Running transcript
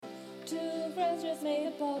Two friends just made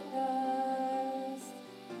a podcast.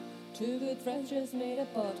 Two good friends just made a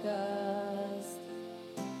podcast.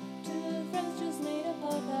 Two friends just made a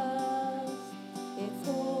podcast. It's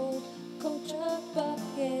called Culture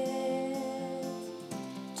Bucket.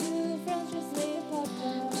 Two friends just made a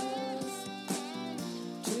podcast.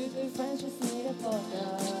 Two good friends just made a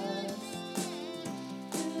podcast.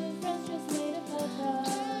 Two friends just made a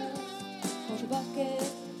podcast. Culture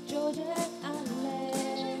Bucket, Georgia and Alex.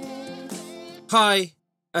 Hi,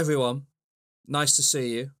 everyone. Nice to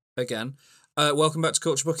see you again. Welcome back to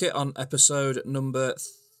Culture Bucket on episode number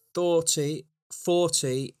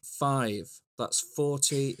 45. That's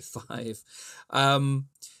 45.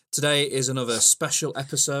 Today is another special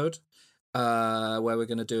episode where we're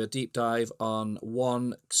going to do a deep dive on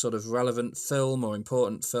one sort of relevant film or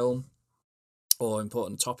important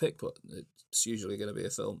topic, but it's usually going to be a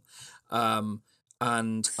film.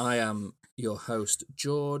 And I am your host,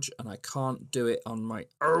 George, and I can't do it on my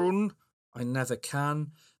own. I never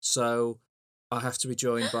can. So I have to be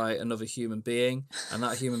joined by another human being, and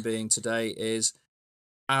that human being today is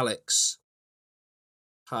Alex.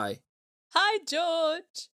 Hi. Hi,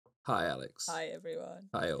 George. Hi, Alex. Hi, everyone.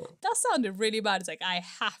 Hi, all. That sounded really bad. It's like, I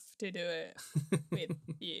have to do it with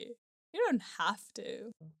you. You don't have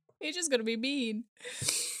to. You're just going to be mean.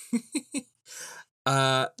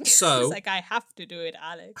 So, It's like, I have to do it,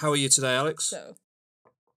 Alex. how are you today, Alex? So,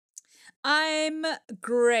 I'm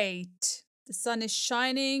great. The sun is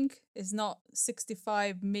shining. It's not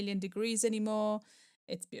 65 million degrees anymore.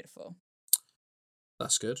 It's beautiful.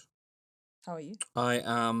 That's good. How are you? I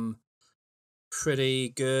am pretty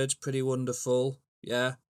good, pretty wonderful.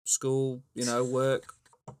 Yeah, school, work.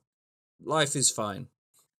 Life is fine.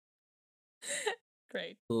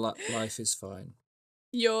 Great. Life is fine.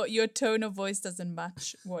 Your tone of voice doesn't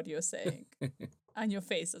match what you're saying. And your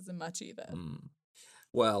face doesn't match either.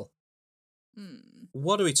 Well,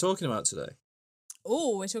 what are we talking about today?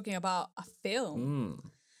 Oh, we're talking about a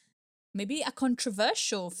film. Maybe a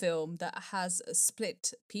controversial film that has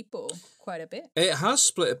split people quite a bit. It has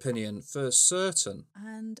split opinion for certain.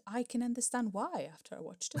 And I can understand why after I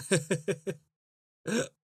watched it.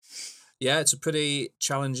 Yeah, it's a pretty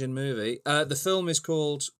challenging movie. The film is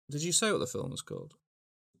called... Did you say what the film was called?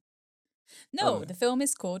 No, Okay. the film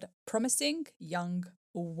is called Promising Young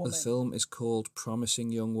Woman. The film is called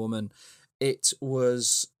Promising Young Woman. It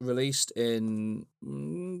was released in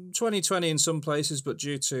 2020 in some places, but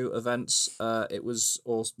due to events, it was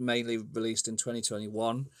mainly released in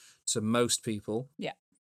 2021 to most people. Yeah.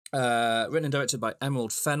 Written and directed by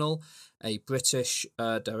Emerald Fennell, a British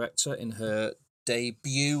director in her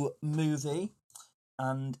debut movie.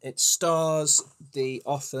 And it stars the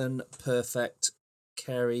often perfect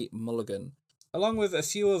Carey Mulligan, along with a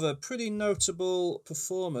few other pretty notable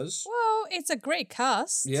performers. Well, it's a great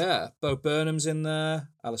cast. Yeah, Bo Burnham's in there,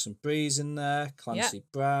 Alison Brie's in there, Clancy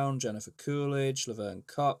Brown, Jennifer Coolidge, Laverne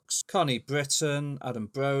Cox, Connie Britton, Adam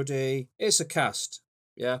Brody. It's a cast.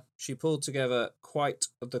 Yeah, she pulled together quite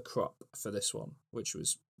the crop for this one, which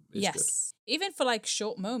is yes. good. Even for like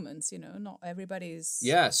short moments, not everybody's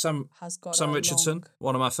has got Sam a Richardson, long...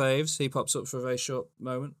 one of my faves. He pops up for a very short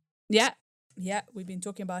moment. Yeah. Yeah, we've been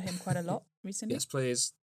talking about him quite a lot recently. Yes,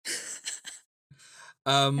 please.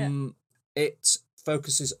 It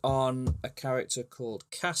focuses on a character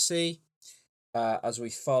called Cassie, as we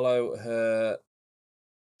follow her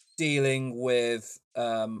dealing with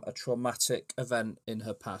a traumatic event in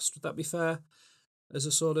her past. Would that be fair as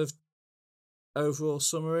a sort of overall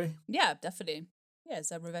summary? Yeah, definitely. Yeah,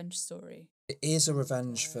 it's a revenge story. It is a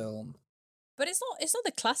revenge film. But it's not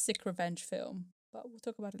the classic revenge film. But we'll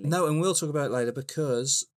talk about it later. No, and we'll talk about it later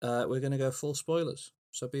because we're going to go full spoilers.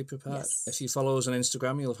 So be prepared. Yes. If you follow us on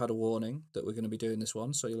Instagram, you'll have had a warning that we're going to be doing this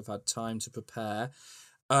one, so you'll have had time to prepare.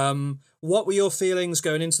 What were your feelings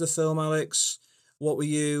going into the film, Alex? What were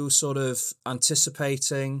you sort of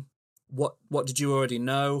anticipating? What did you already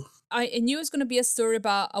know? I knew it was going to be a story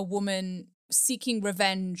about a woman seeking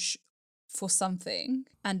revenge for something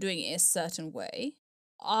and doing it a certain way.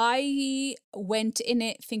 I went in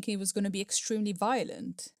it thinking it was going to be extremely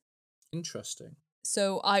violent. Interesting.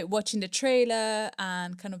 So I watching the trailer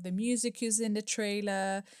and kind of the music used in the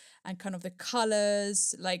trailer and kind of the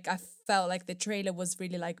colors, like I felt like the trailer was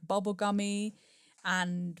really like bubblegummy,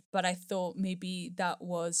 but I thought maybe that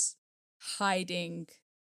was hiding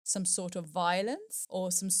some sort of violence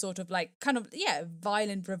or some sort of like kind of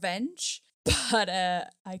violent revenge. But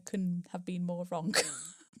I couldn't have been more wrong.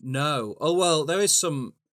 No. Oh well, there is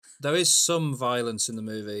some violence in the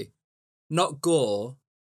movie. Not gore.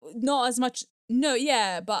 Not as much. No,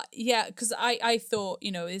 yeah, but yeah, because I thought,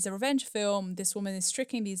 it's a revenge film. This woman is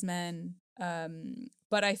tricking these men.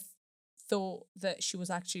 But thought that she was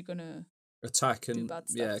actually gonna attack do and bad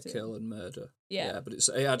stuff to kill him. and murder. Yeah. But it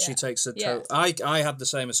actually Yeah. takes a Yeah. I had the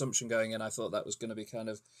same assumption going in. I thought that was going to be kind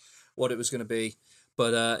of what it was going to be,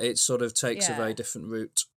 but it sort of takes a very Yeah. different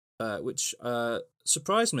route, which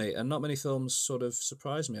surprised me, and not many films sort of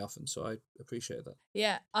surprise me often, so I appreciate that.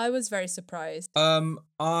 Yeah, I was very surprised.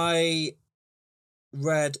 I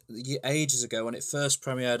read ages ago when it first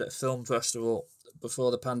premiered at a film festival before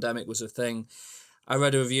the pandemic was a thing. I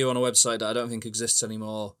read a review on a website that I don't think exists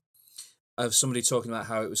anymore of somebody talking about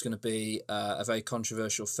how it was going to be a very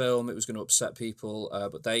controversial film. It was going to upset people,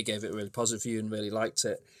 but they gave it a really positive view and really liked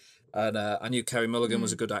it. And I knew Carey Mulligan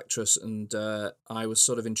was a good actress, and I was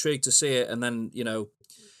sort of intrigued to see it. And then,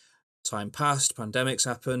 time passed, pandemics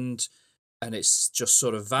happened, and it's just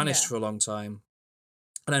sort of vanished Yeah. for a long time.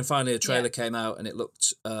 And then finally a trailer came out, and it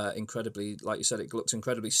looked incredibly, like you said, it looked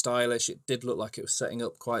incredibly stylish. It did look like it was setting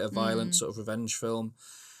up quite a violent sort of revenge film.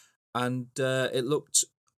 And it looked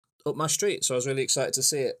up my street, so I was really excited to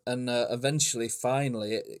see it. And eventually,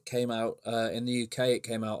 finally, it came out in the UK. It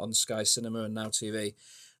came out on Sky Cinema and Now TV,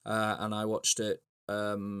 and I watched it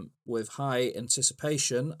with high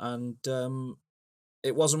anticipation. And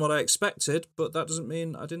it wasn't what I expected, but that doesn't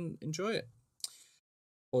mean I didn't enjoy it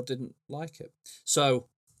or didn't like it. So,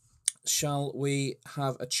 shall we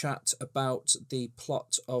have a chat about the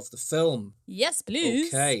plot of the film? Yes, please.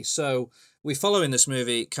 Okay, so we follow in this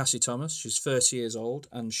movie Cassie Thomas. She's 30 years old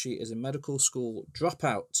and she is a medical school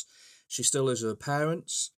dropout. She still lives with her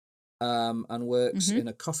parents and works in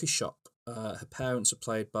a coffee shop. Her parents are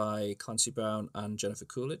played by Clancy Brown and Jennifer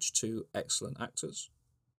Coolidge, two excellent actors.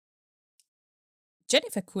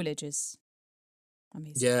 Jennifer Coolidge is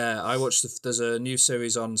amazing. Yeah, I watched. There's a new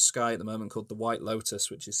series on Sky at the moment called The White Lotus,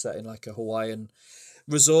 which is set in like a Hawaiian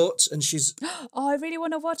resort, and she's Oh, I really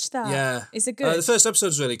want to watch that. yeah. Is it good? The first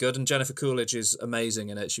episode's really good, and Jennifer Coolidge is amazing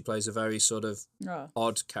in it. She plays a very sort of Oh.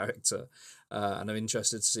 odd character, and I'm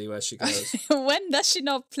interested to see where she goes. When does she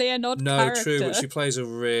not play an odd No, character? true, but she plays a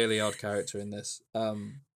really odd character in this.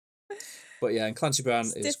 But yeah, and Clancy Brown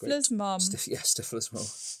is great. Stifler's mum. Stifler's mum.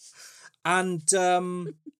 And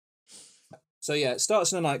so yeah, it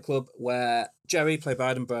starts in a nightclub where Jerry, played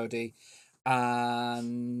by Adam Brody,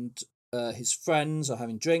 and his friends are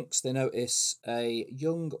having drinks. They notice a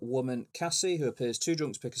young woman, Cassie, who appears too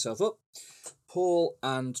drunk to pick herself up. Paul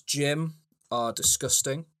and Jim are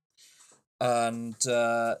disgusting. And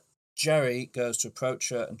Jerry goes to approach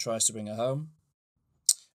her and tries to bring her home.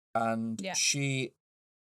 And she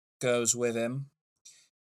goes with him.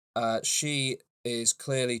 She is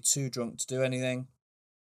clearly too drunk to do anything.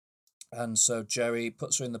 And so Jerry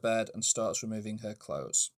puts her in the bed and starts removing her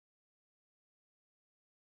clothes.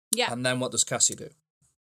 Yeah. And then what does Cassie do?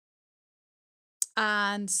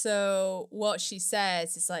 And so what she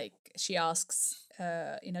says is like, she asks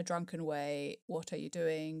in a drunken way, "What are you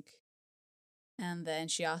doing?" And then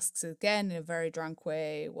she asks again in a very drunk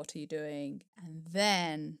way, "What are you doing?" And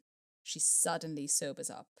then she suddenly sobers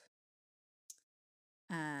up.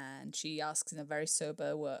 And she asks in a very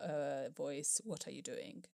sober voice, "What are you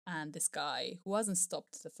doing?" And this guy, who hasn't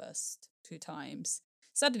stopped the first 2 times,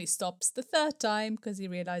 suddenly stops the 3rd time because he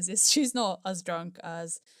realizes she's not as drunk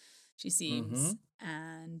as she seems.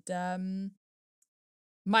 And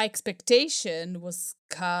my expectation was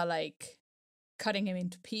her like cutting him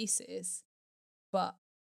into pieces, but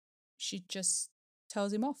she just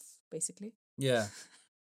tells him off, basically. Yeah.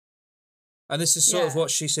 And this is sort of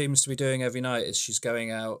what she seems to be doing every night, is she's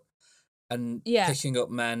going out and picking up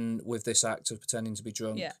men with this act of pretending to be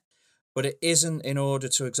drunk. Yeah. But it isn't in order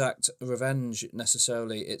to exact revenge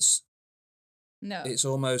necessarily. It's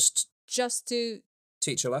almost just to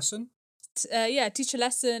teach a lesson. Teach a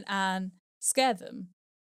lesson and scare them.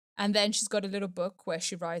 And then she's got a little book where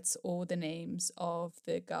she writes all the names of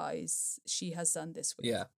the guys she has done this with.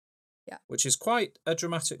 Yeah. Yeah. Which is quite a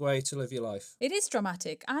dramatic way to live your life. It is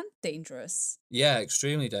dramatic and dangerous. Yeah,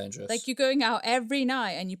 extremely dangerous. Like, you're going out every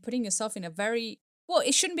night and you're putting yourself in a very... Well,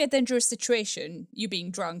 it shouldn't be a dangerous situation. You being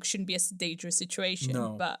drunk shouldn't be a dangerous situation.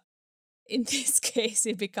 No. But in this case,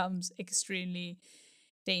 it becomes extremely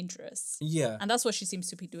dangerous. Yeah. And that's what she seems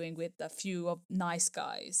to be doing with a few of nice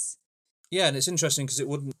guys. Yeah, and it's interesting because it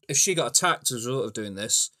wouldn't... If she got attacked as a result of doing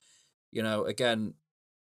this, again,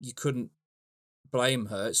 you couldn't blame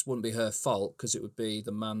her. It wouldn't be her fault because it would be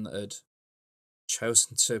the man that had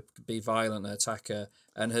chosen to be violent and attack her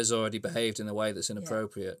and has already behaved in a way that's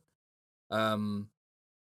inappropriate.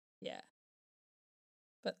 Yeah.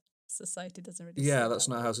 But society doesn't really yeah, see that's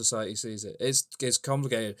that not way. how society sees it. It's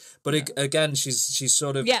complicated. But again, she's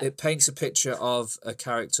sort of... It paints a picture of a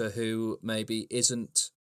character who maybe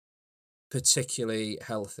isn't particularly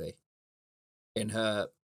healthy in her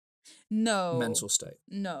No. mental state?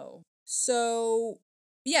 No. So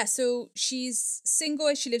yeah, so she's single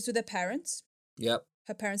and she lives with her parents. Yep.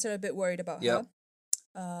 Her parents are a bit worried about Yep.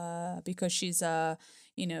 her because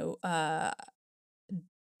you know,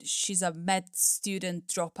 she's a med student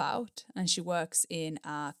dropout and she works in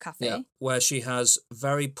a cafe. Yeah, where she has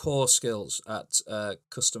very poor skills at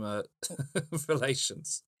customer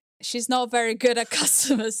relations. She's not very good at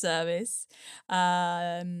customer service.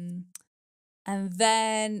 And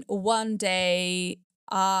then one day,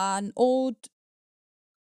 an old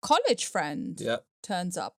college friend Yep.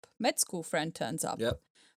 turns up, med school friend turns up, Yep.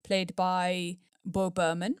 played by Bo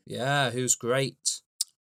Berman, Yeah, who's great.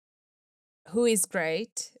 who is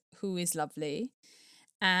great, who is lovely,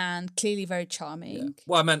 and clearly very Yeah. charming.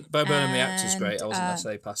 Well, I meant Bo Burnham, the actor's great. I And, wasn't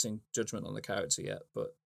necessarily passing judgment on the character yet,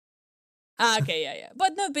 but Okay, yeah.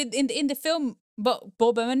 But no, but in the film, Bo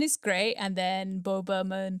Berman is great, and then Bo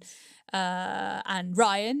Berman and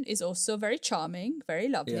Ryan is also very charming, very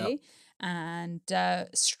lovely. And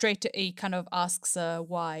straight he kind of asks her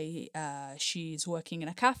why she's working in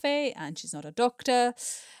a cafe and she's not a doctor.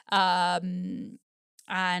 And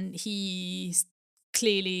he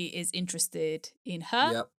clearly is interested in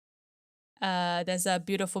her. yep. There's a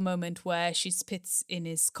beautiful moment where she spits in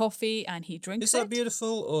his coffee and he drinks Is it. that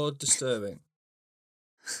beautiful or disturbing?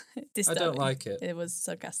 I Disturbing. don't like it. It was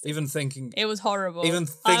sarcastic. Even thinking, It was horrible. even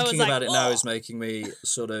I was thinking like, about it now "Oh." is making me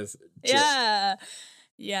sort of jip. Yeah.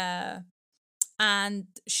 Yeah. And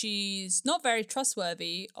she's not very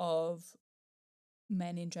trustworthy of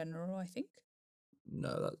men in general, I think.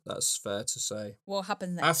 No, that's fair to say. What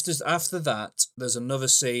happens next? After that, there's another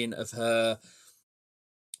scene of her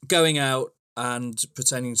going out and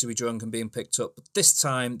pretending to be drunk and being picked up. But this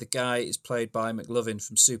time, the guy is played by McLovin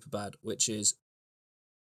from Superbad, which is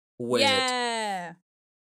weird Yeah.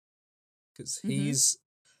 because Mhm.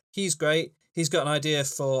 he's great. He's got an idea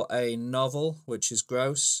for a novel, which is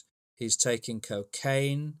gross. He's taking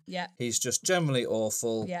cocaine. Yeah. He's just generally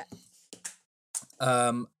awful. Yeah.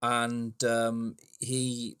 And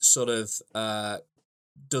he sort of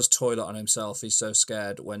does toilet on himself. He's so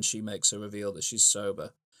scared when she makes a reveal that she's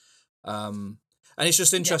sober. And it's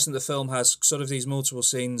just interesting the film has sort of these multiple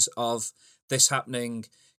scenes of this happening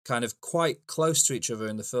kind of quite close to each other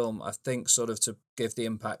in the film, I think, sort of to give the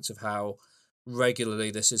impact of how regularly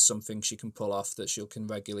this is something she can pull off, that she can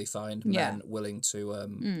regularly find Yeah. men willing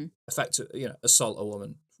to assault a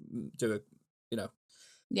woman, do a,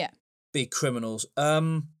 Yeah. be criminals.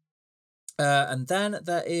 And then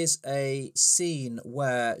there is a scene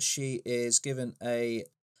where she is given a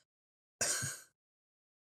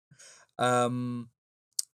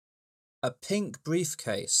a pink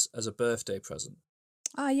briefcase as a birthday present.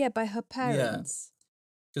 Ah, yeah, by her parents.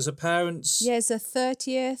 Because her parents... Yeah, it's a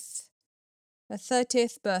 30th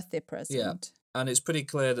birthday present. And it's pretty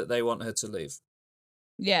clear that they want her to leave.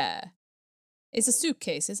 Yeah. It's a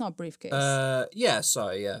suitcase, it's not a briefcase.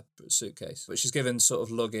 Suitcase. But she's given sort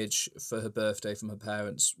of luggage for her birthday from her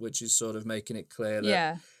parents, which is sort of making it clear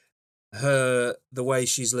that the way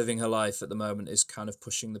she's living her life at the moment is kind of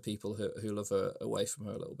pushing the people who love her away from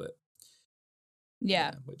her a little bit.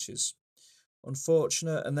 Yeah. Which is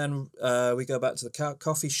unfortunate. And then we go back to the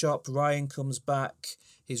coffee shop. Ryan comes back.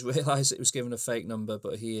 He's realised it was given a fake number,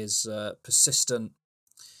 but he is persistent.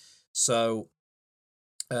 So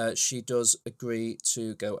she does agree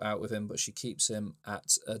to go out with him, but she keeps him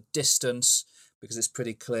at a distance because it's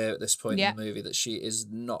pretty clear at this point in the movie that she is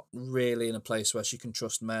not really in a place where she can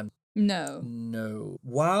trust men. No.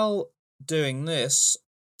 While doing this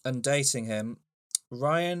and dating him,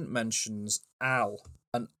 Ryan mentions Al,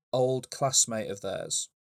 an old classmate of theirs,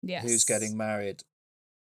 who's getting married.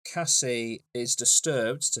 Cassie is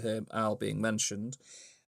disturbed to hear Al being mentioned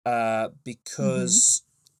because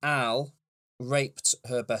Al raped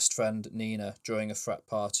her best friend Nina during a frat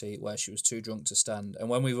party where she was too drunk to stand. And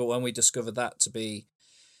when we discovered that to be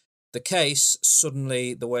the case,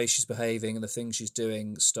 suddenly the way she's behaving and the things she's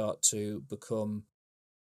doing start to become,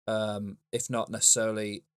 if not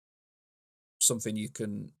necessarily something you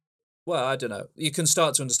can, well, I don't know, you can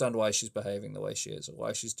start to understand why she's behaving the way she is or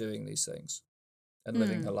why she's doing these things and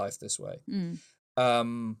living her life this way.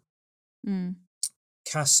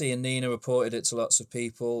 Cassie and Nina reported it to lots of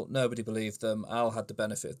people. Nobody believed them. Al had the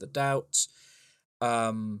benefit of the doubt.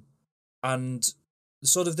 And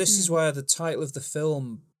sort of this is where the title of the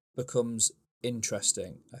film becomes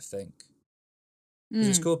interesting, I think.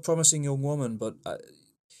 It's called Promising Young Woman, but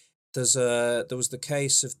there was the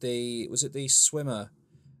case of the swimmer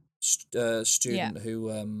student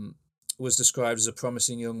who was described as a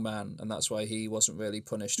promising young man, and that's why he wasn't really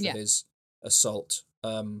punished for his assault.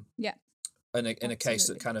 In a case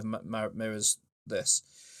that kind of mirrors this.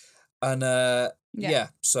 And Yeah.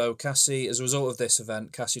 so Cassie, as a result of this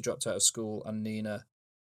event, Cassie dropped out of school and Nina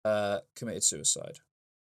committed suicide.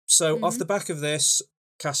 So off the back of this,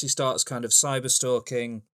 Cassie starts kind of cyber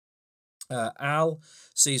stalking Al,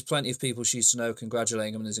 sees plenty of people she used to know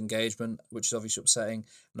congratulating him on his engagement, which is obviously upsetting.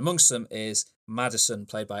 And amongst them is Madison,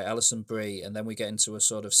 played by Alison Brie. And then we get into a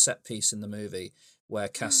sort of set piece in the movie where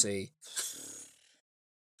Cassie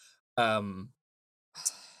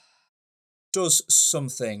does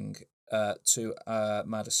something to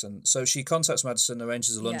Madison. So she contacts Madison,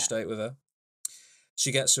 arranges a lunch date with her.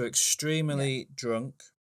 She gets her extremely drunk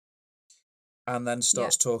and then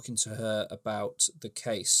starts talking to her about the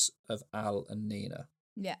case of Al and Nina.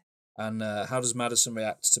 Yeah. And how does Madison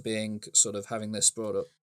react to being sort of having this brought up?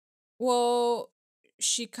 Well,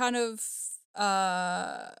 she kind of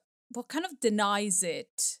denies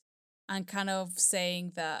it and kind of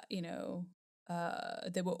saying that,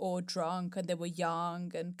 they were all drunk and they were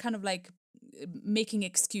young and kind of like making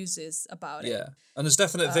excuses about it. Yeah. And there's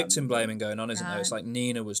definite victim blaming going on, isn't there? It's like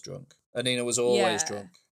Nina was drunk. And Nina was always drunk.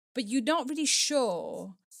 But you're not really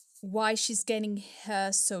sure why she's getting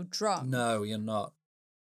her so drunk. No, you're not.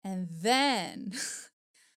 And then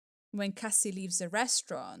when Cassie leaves the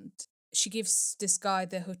restaurant, she gives this guy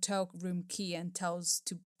the hotel room key and tells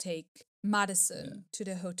to take Madison to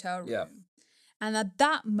the hotel room. Yeah. And at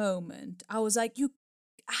that moment, I was like, you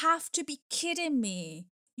have to be kidding me.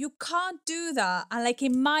 You can't do that. And like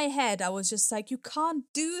in my head, I was just like, you can't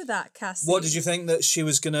do that, Cassie. What did you think that she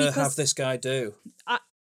was going to have this guy do?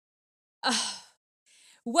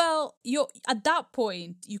 Well, you're at that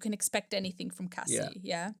point, you can expect anything from Cassie,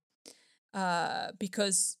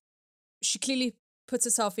 because she clearly puts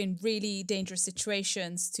herself in really dangerous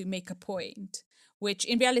situations to make a point, which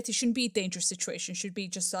in reality shouldn't be a dangerous situation, should be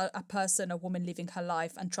just a person, a woman living her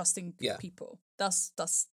life and trusting people. That's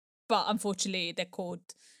but unfortunately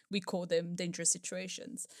we call them dangerous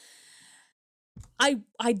situations.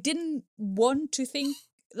 I didn't want to think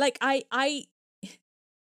like I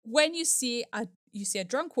when you see a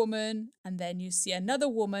drunk woman and then you see another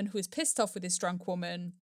woman who is pissed off with this drunk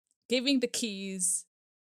woman giving the keys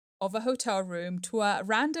of a hotel room to a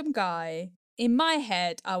random guy. In my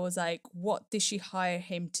head, I was like, what did she hire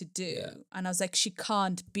him to do? Yeah. And I was like, she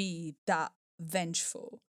can't be that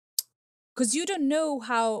vengeful. Because you don't know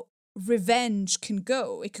how revenge can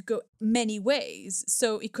go. It could go many ways.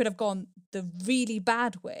 So it could have gone the really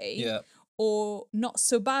bad way or not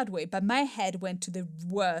so bad way. But my head went to the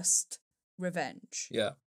worst revenge.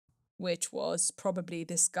 Yeah. Which was probably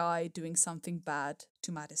this guy doing something bad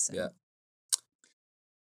to Madison. Yeah.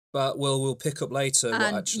 But we'll pick up later what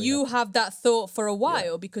actually you happened. have that thought for a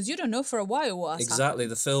while because you don't know for a while what exactly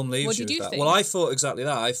happened. The film leaves What you did with you that. think? Well, I thought exactly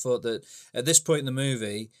that. I thought that at this point in the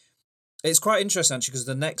movie, it's quite interesting actually because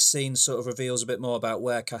the next scene sort of reveals a bit more about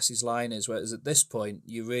where Cassie's line is, whereas at this point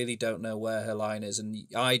you really don't know where her line is, and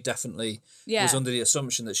I definitely was under the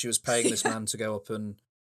assumption that she was paying this man to go up and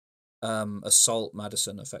assault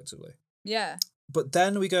Madison effectively. Yeah. But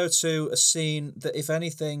then we go to a scene that, if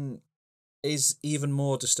anything, is even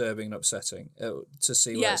more disturbing and upsetting to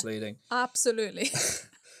see where it's leading. Absolutely.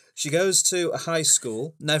 She goes to a high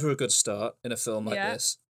school, never a good start in a film like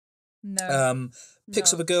this. No.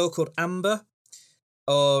 Picks up a girl called Amber,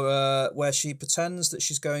 or where she pretends that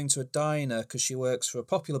she's going to a diner because she works for a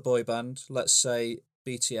popular boy band, let's say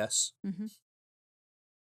BTS. Mm-hmm.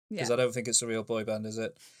 Because I don't think it's a real boy band, is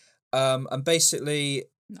it? And basically...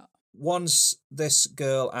 No. Once this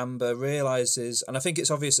girl, Amber, realises, and I think it's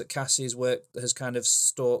obvious that Cassie's has kind of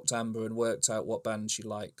stalked Amber and worked out what band she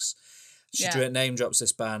likes. She name drops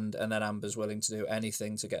this band, and then Amber's willing to do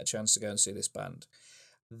anything to get a chance to go and see this band.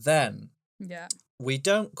 Then we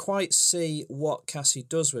don't quite see what Cassie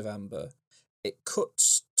does with Amber. It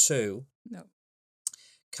cuts to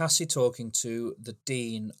Cassie talking to the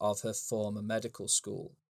dean of her former medical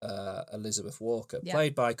school, Elizabeth Walker,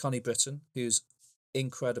 played by Connie Britton, who's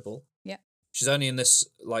incredible. She's only in this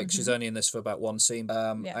she's only in this for about one scene.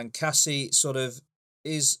 And Cassie sort of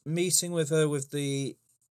is meeting with her with the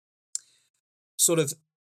sort of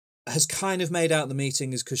has kind of made out the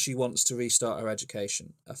meeting is because she wants to restart her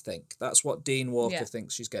education. I think that's what Dean Walker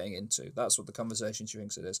thinks she's getting into. That's what the conversation she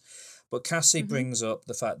thinks it is. But Cassie brings up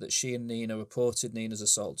the fact that she and Nina reported Nina's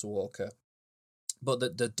assault to Walker, but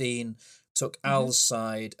that the dean took Al's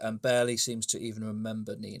side and barely seems to even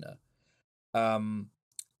remember Nina.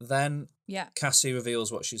 Then Cassie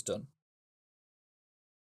reveals what she's done.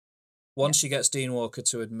 Once she gets Dean Walker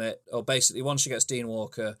to admit, or basically once she gets Dean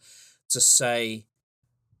Walker to say,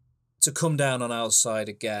 to come down on Al's side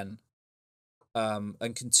again,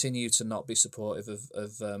 and continue to not be supportive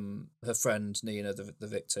of her friend Nina, the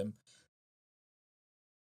victim.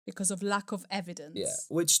 because of lack of evidence. Yeah,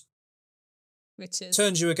 which Which is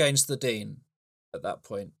turns you against the Dean at that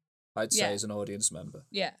point, I'd say, Yeah. as an audience member.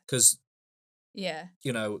 yeah, Because, yeah,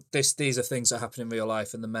 these are things that happen in real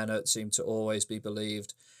life, and the men seem to always be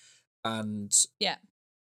believed, and yeah,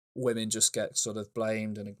 women just get sort of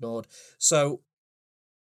blamed and ignored. So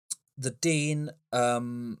the Dean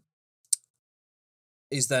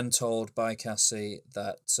is then told by Cassie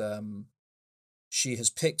that she has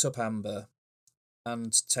picked up Amber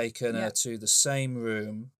and taken Yeah. her to the same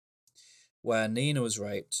room where Nina was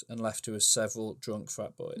raped and left her with several drunk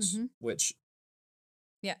frat boys, Mhm. which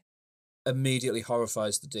yeah. immediately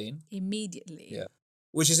horrifies the Dean. Immediately. Yeah.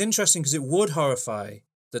 Which is interesting because it would horrify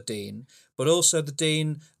the Dean, but also the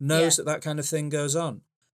Dean knows Yeah. that kind of thing goes on.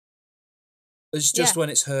 It's just Yeah. when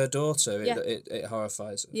it's her daughter, Yeah. it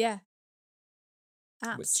horrifies her. Yeah.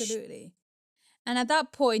 Absolutely. And at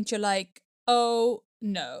that point, you're like, oh,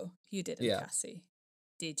 no, you didn't, Yeah. Cassie.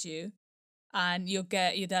 Did you? And you're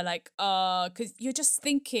there like, because you're just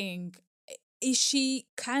thinking,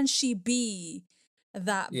 can she be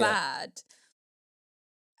that Yeah. bad?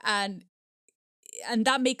 And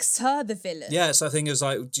that makes her the villain. Yeah, so I think it was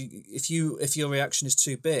like, if your reaction is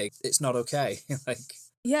too big, it's not okay. Like,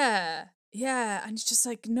 Yeah. Yeah. And it's just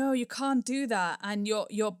like, no, you can't do that. And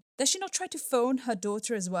does she not try to phone her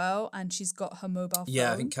daughter as well? And she's got her mobile phone.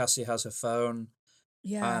 yeah, I think Cassie has her phone,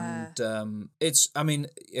 Yeah. and it's. I mean,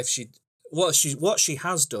 if what she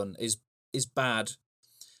has done is bad.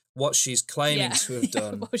 What she's claiming to have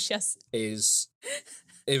done Well, she has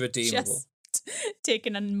irredeemable.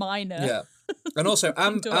 taken a minor. Yeah, and also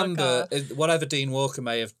into her Amber, car. whatever Dean Walker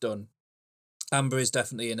may have done, Amber is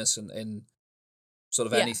definitely innocent in sort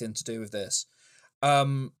of Yeah. anything to do with this.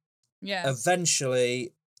 Yeah.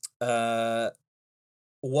 Eventually,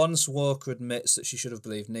 once Walker admits that she should have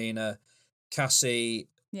believed Nina, Cassie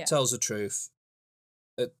Yeah. tells the truth.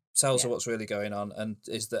 It tells her Yeah. what's really going on, and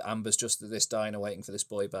is that Amber's just at this diner waiting for this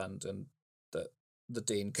boy band, and that the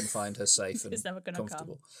Dean can find her safe and It's never gonna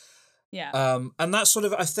comfortable. come. Yeah. And that's sort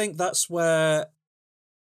of, I think that's where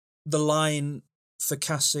the line for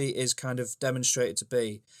Cassie is kind of demonstrated to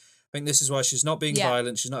be. I think this is why she's not being Yeah.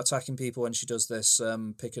 violent. She's not attacking people when she does this,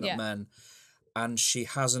 picking Yeah. up men, and she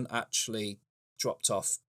hasn't actually dropped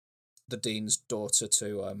off the Dean's daughter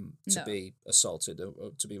to No. be assaulted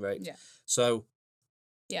or to be raped. Yeah. So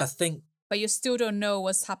Yeah. I think But you still don't know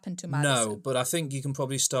what's happened to Madison. no, but I think you can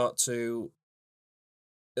probably start to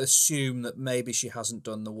assume that maybe she hasn't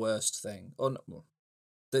done the worst thing, or no,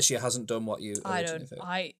 that she hasn't done what you I originally don't. think.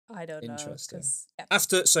 I don't know. Interesting. 'Cause- yeah.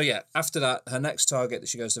 After that, her next target that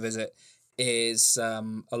she goes to visit is a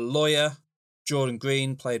lawyer, Jordan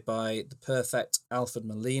Green, played by the perfect Alfred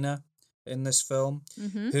Molina in this film,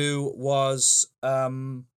 Mhm. who was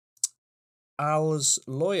Al's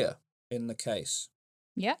lawyer in the case.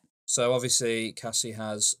 Yeah. So obviously Cassie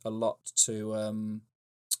has a lot to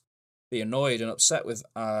be annoyed and upset with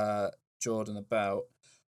Jordan about.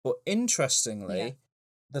 But interestingly, Yeah.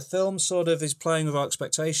 the film sort of is playing with our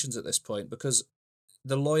expectations at this point, because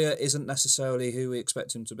the lawyer isn't necessarily who we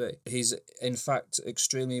expect him to be. He's, in fact,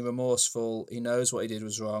 extremely remorseful. He knows what he did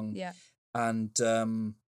was wrong. Yeah. And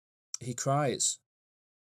he cries.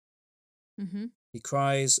 Mhm. He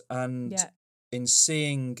cries, and Yeah. in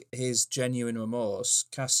seeing his genuine remorse,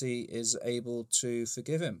 Cassie is able to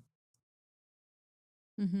forgive him.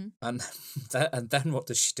 Mhm. And then what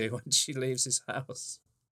does she do when she leaves his house?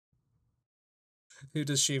 Who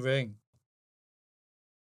does she ring?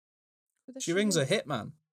 Who does She rings ring? a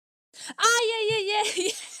hitman.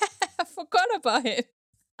 Yeah. I forgot about it.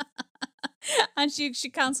 And she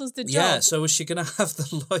cancels the job. Yeah, so is she going to have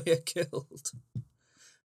the lawyer killed?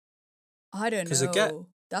 I don't 'Cause know. again,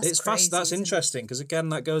 That's it's crazy. fast. That's isn't it? interesting, because again,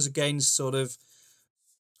 that goes against sort of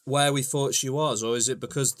where we thought she was. Or is it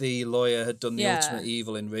because the lawyer had done the Yeah. ultimate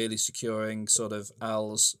evil in really securing sort of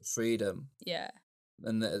Al's freedom, Yeah.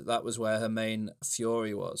 and that was where her main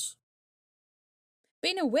fury was?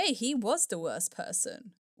 But in a way, he was the worst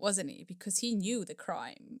person, wasn't he? Because he knew the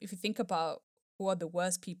crime. If you think about who are the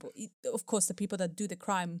worst people, of course, the people that do the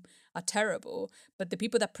crime are terrible, but the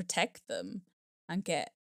people that protect them and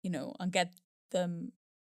get them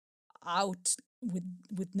out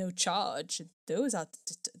with no charge, those are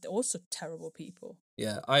also terrible people.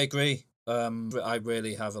 Yeah, I agree. I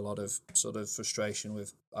really have a lot of sort of frustration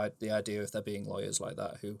with the idea of there being lawyers like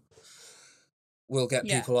that who will get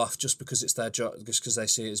Yeah. people off just because it's their job, just because they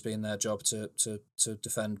see it as being their job to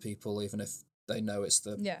defend people, even if they know it's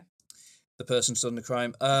the Yeah. person who's done the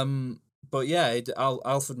crime. But yeah,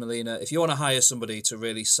 Alfred Molina, if you want to hire somebody to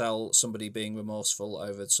really sell somebody being remorseful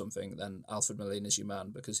over something, then Alfred Molina's your man,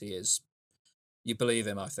 because he is. You believe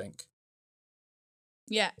him, I think.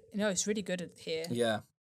 Yeah, no, it's really good at here. Yeah.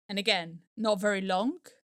 And again, not very long,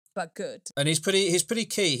 but good. And he's pretty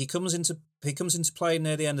key. He comes into play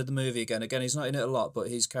near the end of the movie again. Again, he's not in it a lot, but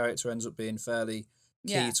his character ends up being fairly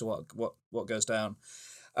key Yeah. to what goes down.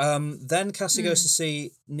 Then Cassie goes to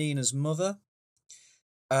see Nina's mother.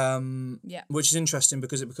 Yeah. Which is interesting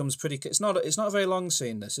because it becomes pretty. It's not a very long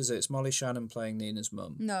scene. This is it. It's Molly Shannon playing Nina's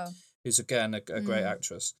mum, No. who's again a great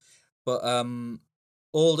actress. But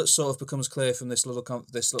all that sort of becomes clear from this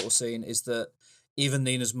little scene is that even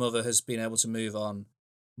Nina's mother has been able to move on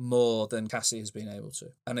more than Cassie has been able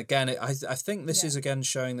to. And again, I think this is again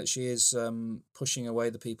showing that she is pushing away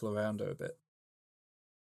the people around her a bit.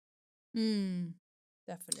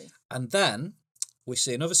 Definitely. And then we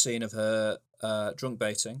see another scene of her drunk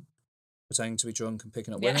baiting, pretending to be drunk and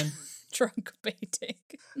picking up women. Drunk baiting.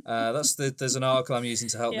 There's an article I'm using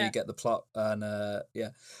to help me get the plot, and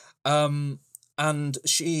and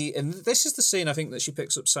this is the scene I think that she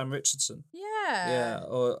picks up Sam Richardson.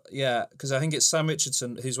 Because I think it's Sam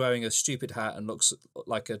Richardson who's wearing a stupid hat and looks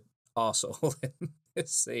like an arsehole in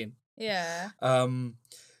this scene. Yeah.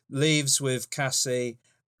 Leaves with Cassie,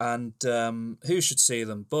 and who should see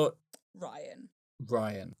them but Ryan.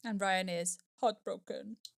 And Ryan is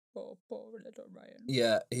heartbroken. Poor little Ryan.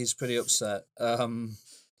 Yeah, he's pretty upset.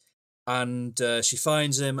 And she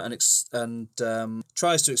finds him and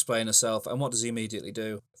tries to explain herself. And what does he immediately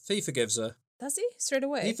do? He forgives her. Does he? Straight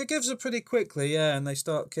away? He forgives her pretty quickly, yeah, and they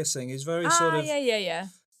start kissing. He's very sort of...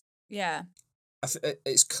 Yeah.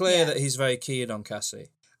 It's clear that he's very keen on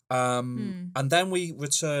Cassie. And then we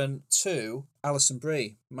return to Alison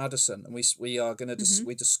Brie, Madison, and we are going to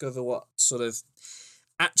we discover what sort of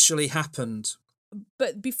actually happened.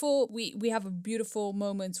 But before we have a beautiful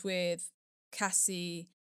moment with Cassie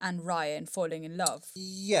and Ryan falling in love.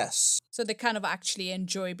 Yes. So they kind of actually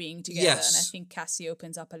enjoy being together. Yes. And I think Cassie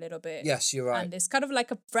opens up a little bit. Yes, you're right. And it's kind of like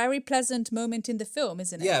a very pleasant moment in the film,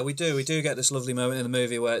 isn't it? Yeah, we do. We do get this lovely moment in the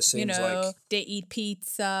movie where it seems like... they eat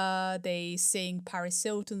pizza, they sing Paris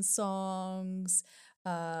Hilton songs.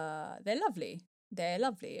 They're lovely. They're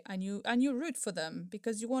lovely. And you root for them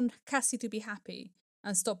because you want Cassie to be happy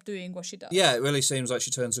and stop doing what she does. Yeah, it really seems like she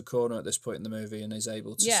turns a corner at this point in the movie and is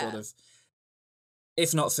able to sort of,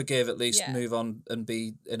 if not forgive, at least move on and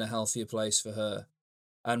be in a healthier place for her.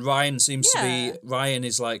 And Ryan seems to be... Ryan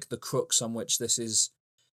is like the crux on which this is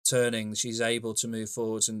turning. She's able to move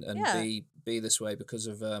forwards and be this way because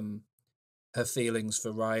of her feelings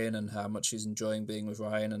for Ryan and how much she's enjoying being with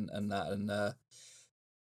Ryan and that. And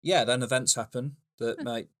then events happen that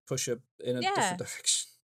might push her in a different direction.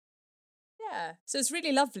 Yeah, so it's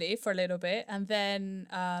really lovely for a little bit, and then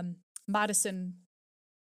Madison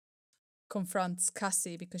confronts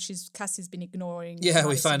Cassie because Cassie's been ignoring. Yeah,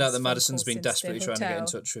 we find out that Madison's been desperately trying to get in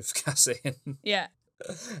touch with Cassie. And it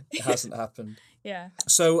hasn't happened. Yeah.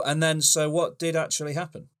 So what did actually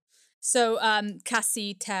happen? So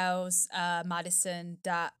Cassie tells Madison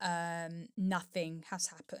that nothing has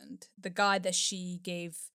happened. The guy that she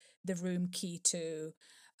gave the room key to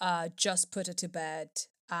just put her to bed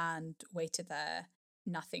and waited there.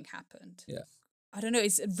 Nothing happened. Yeah. I don't know.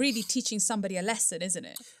 It's really teaching somebody a lesson, isn't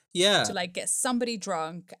it? Yeah. To like get somebody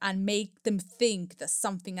drunk and make them think that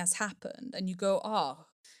something has happened, and you go,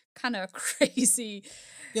 kind of crazy.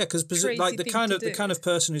 Yeah, because like the kind of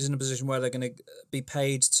person who's in a position where they're going to be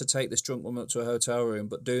paid to take this drunk woman up to a hotel room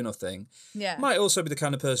but do nothing. Yeah. Might also be the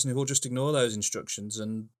kind of person who will just ignore those instructions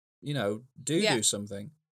and do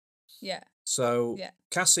something. Yeah. So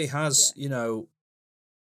Cassie has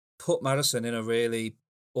put Madison in a really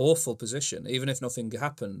awful position, even if nothing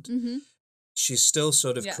happened. Mm-hmm. She's still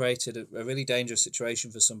sort of created a really dangerous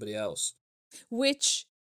situation for somebody else. Which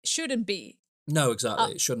shouldn't be. No,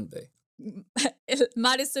 exactly. It shouldn't be.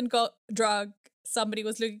 Madison got drunk. Somebody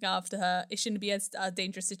was looking after her. It shouldn't be a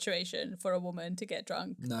dangerous situation for a woman to get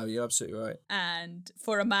drunk. No, you're absolutely right. And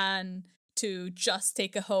for a man to just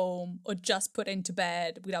take her home or just put her into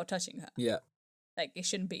bed without touching her. Yeah. Like, it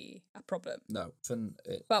shouldn't be a problem. No.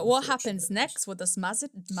 But what happens next? What does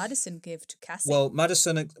Madison give to Cassie? Well,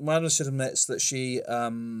 Madison admits that she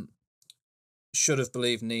should have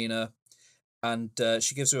believed Nina, and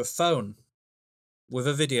she gives her a phone with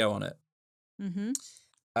a video on it. Mm-hmm.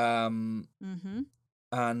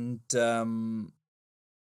 And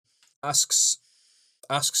asks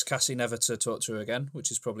Cassie never to talk to her again,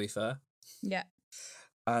 which is probably fair. Yeah.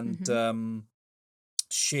 And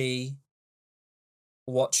she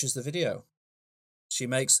watches the video.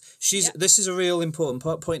 This is a real important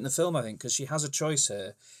point in the film, I think, because she has a choice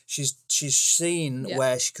here. She's seen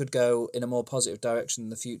where she could go in a more positive direction in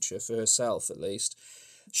the future for herself, at least.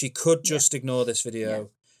 She could just ignore this video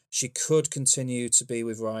she could continue to be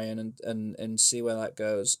with Ryan and see where that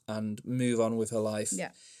goes and move on with her life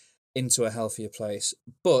Yeah. into a healthier place.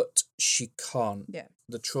 But she can't. Yeah.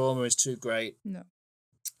 The trauma is too great, No.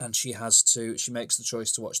 and she makes the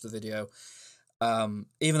choice to watch the video. Even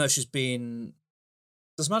though she's been...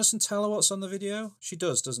 Does Madison tell her what's on the video? She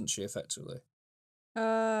does, doesn't she, effectively?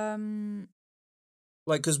 Like,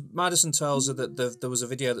 because Madison tells her that there was a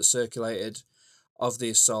video that circulated of the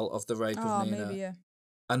assault, of the rape of Nina. Maybe, yeah.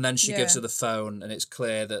 And then she gives Yeah. her the phone, and it's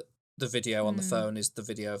clear that the video on the phone is the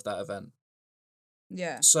video of that event.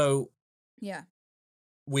 Yeah. So Yeah.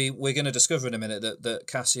 we're going to discover in a minute that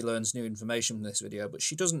Cassie learns new information from this video, but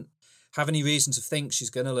she doesn't have any reason to think she's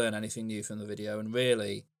going to learn anything new from the video. And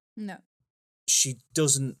really, No. she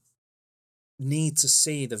doesn't need to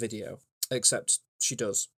see the video, except she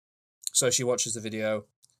does. So she watches the video.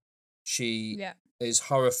 She Yeah. is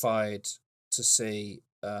horrified to see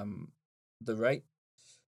the rape,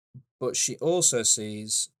 but she also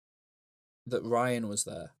sees that Ryan was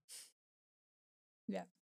there. Yeah.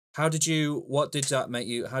 What did that make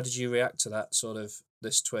you, how did you react to that sort of,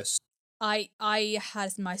 this twist? I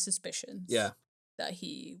had my suspicions. Yeah. That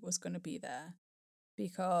he was going to be there,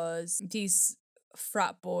 because these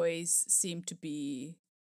frat boys seem to be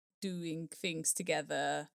doing things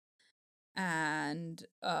together, and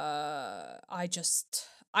I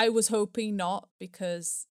was hoping not,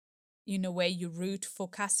 because in a way you root for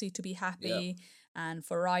Cassie to be happy and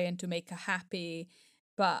for Ryan to make her happy,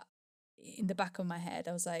 but in the back of my head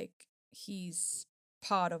I was like, he's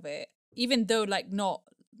part of it, even though like not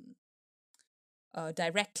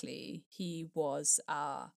directly. He was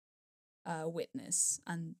a witness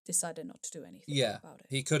and decided not to do anything about it.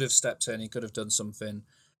 He could have stepped in, he could have done something.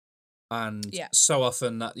 And Yeah. so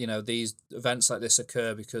often that, these events like this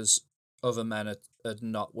occur because other men are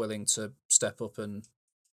not willing to step up and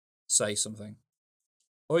say something.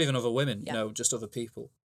 Or even other women, just other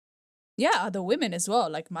people. Yeah, other women as well.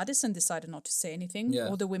 Like Madison decided not to say anything. Yeah.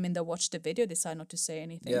 All the women that watched the video decided not to say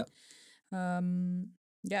anything.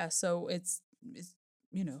 Yeah. So it's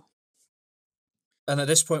And at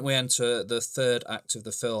this point we enter the third act of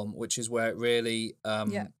the film, which is where it really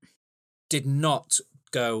did not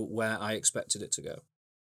go where I expected it to go.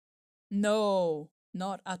 No,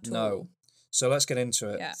 not at all. No. So let's get into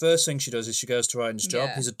it. Yeah. First thing she does is she goes to Ryan's job.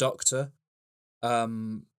 Yeah. He's a doctor.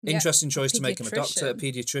 Interesting choice to make him a doctor, a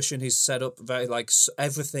pediatrician. He's set up very,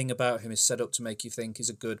 everything about him is set up to make you think he's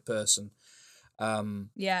a good person.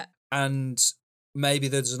 Yeah. And maybe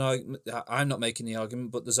there's an argument, I'm not making the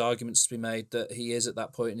argument, but there's arguments to be made that he is at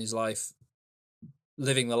that point in his life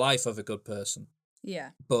living the life of a good person. Yeah.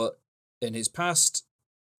 But in his past,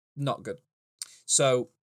 not good. So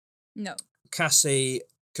No. Cassie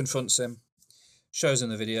confronts him, shows him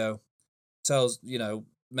the video,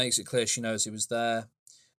 makes it clear she knows he was there,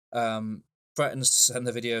 threatens to send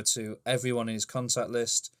the video to everyone in his contact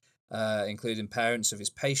list, including parents of his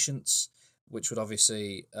patients, which would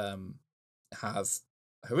obviously have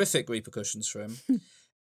horrific repercussions for him.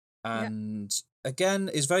 And again,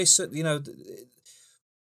 is very,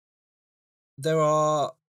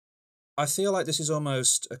 I feel like this is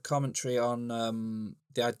almost a commentary on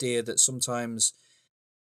the idea that sometimes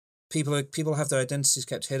people have their identities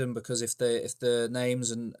kept hidden because if the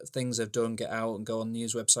names and things they've done get out and go on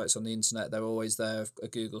news websites on the internet, they're always there a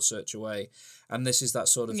Google search away. And this is that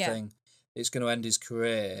sort of thing. It's going to end his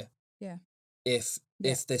career. Yeah. If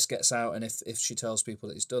this gets out and if she tells people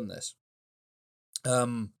that he's done this.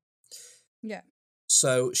 Yeah.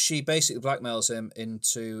 So she basically blackmails him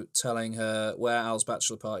into telling her where Al's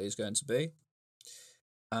bachelor party is going to be.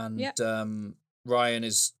 And Ryan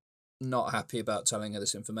is not happy about telling her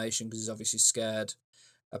this information because he's obviously scared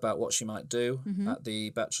about what she might do at the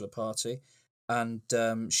bachelor party. And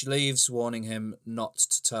she leaves, warning him not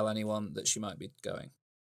to tell anyone that she might be going.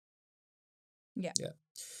 Yeah. Yeah.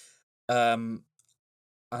 And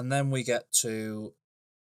then we get to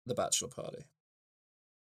the bachelor party.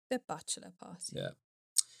 The bachelor party. Yeah.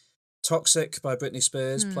 Toxic by Britney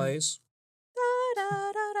Spears plays. Da,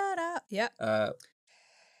 da, da, da, da. Yeah.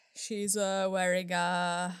 She's wearing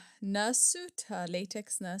a nurse suit, a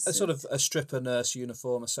latex nurse suit. A sort of a stripper nurse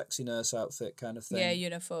uniform, a sexy nurse outfit kind of thing. Yeah,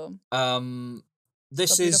 uniform.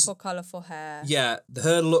 This got is beautiful, colourful hair. Yeah,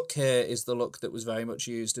 her look here is the look that was very much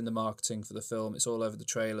used in the marketing for the film. It's all over the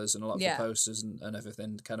trailers and a lot of the posters and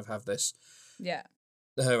everything kind of have this. Yeah.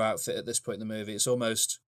 Her outfit at this point in the movie. It's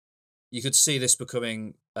almost, you could see this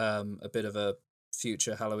becoming a bit of a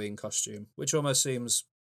future Halloween costume, which almost seems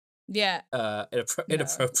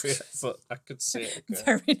inappropriate, but I could see it.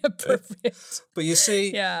 Very inappropriate. But you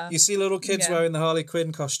see little kids wearing the Harley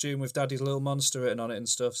Quinn costume with Daddy's Little Monster written on it and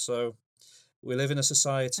stuff, so We live in a I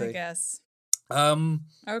society. guess. Um.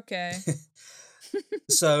 Okay.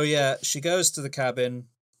 So yeah, she goes to the cabin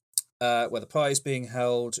where the party's being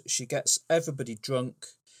held. She gets everybody drunk.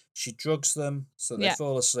 She drugs them so they Yeah.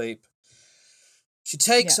 fall asleep. She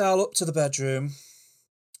takes Yeah. Al up to the bedroom,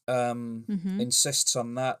 Mm-hmm. insists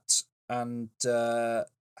on that, and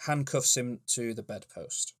handcuffs him to the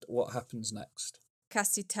bedpost. What happens next?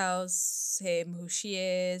 Cassie tells him who she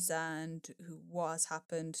is and what has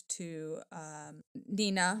happened to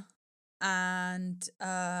Nina. And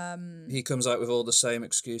He comes out with all the same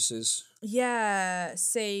excuses. yeah,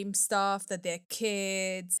 same stuff that they're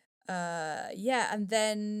kids. Yeah, and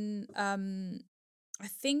then I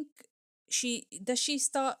think she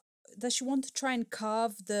want to try and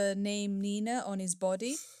carve the name Nina on his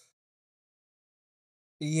body.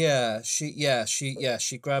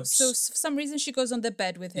 She grabs. So for some reason she goes on the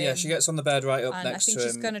bed with him. Yeah, she gets on the bed right up and I next think to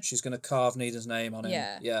she's him. gonna She's gonna carve Nina's name on him.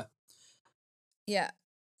 Yeah. Yeah. Yeah.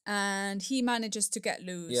 And he manages to get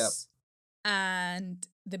loose. And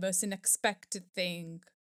the most unexpected thing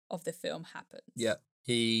of the film happens. Yeah.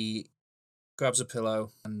 He grabs a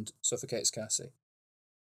pillow and suffocates Cassie.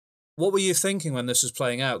 What were you thinking when this was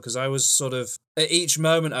playing out? Because I was sort of, at each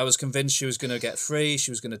moment, I was convinced she was going to get free,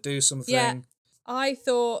 she was going to do something. Yeah. I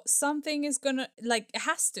thought something is gonna, like, it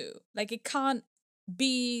has to. Like, it can't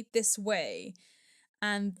be this way.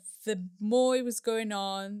 And the more it was going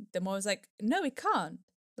on, the more I was like, no, it can't.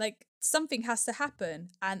 Like, something has to happen.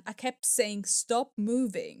 And I kept saying, stop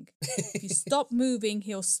moving. If you stop moving,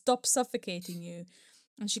 he'll stop suffocating you.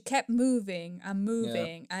 And she kept moving and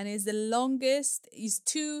moving. And it's the longest, it's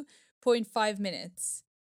 2.5 minutes,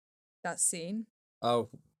 that scene. Oh,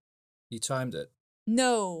 you timed it?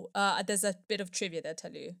 No, there's a bit of trivia that I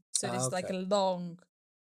tell you. So there's like a long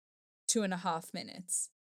 2.5 minutes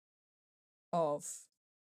of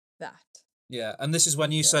that. Yeah, and this is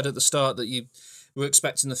when you said at the start that you were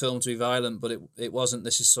expecting the film to be violent, but it wasn't.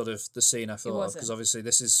 This is sort of the scene I thought of, because obviously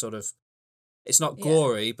this is sort of, it's not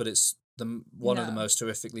gory, but it's one of the most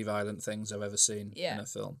horrifically violent things I've ever seen in a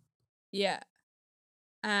film. Yeah.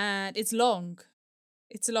 And it's long.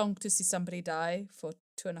 It's long to see somebody die for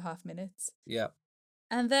 2.5 minutes. Yeah.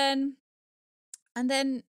 And then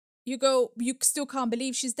you still can't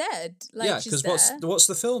believe she's dead. Like, yeah, because what's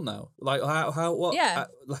the film now? Like what? Yeah.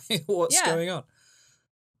 Like what's going on?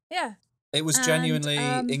 Yeah. It was genuinely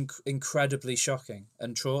incredibly shocking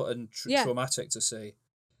and traumatic to see.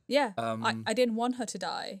 Yeah. I didn't want her to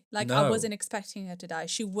die. Like, I wasn't expecting her to die.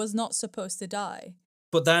 She was not supposed to die.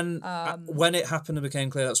 But then when it happened and became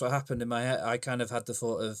clear that's what happened, in my head, I kind of had the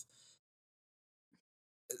thought of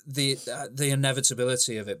the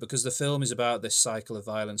inevitability of it, because the film is about this cycle of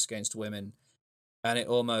violence against women, and it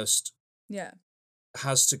almost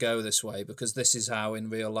has to go this way, because this is how in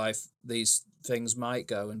real life these things might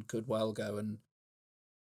go and could well go. And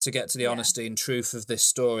to get to the honesty and truth of this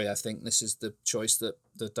story, I think this is the choice that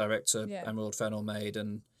the director Emerald Fennell made,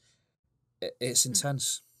 and it's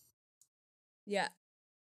intense. Yeah.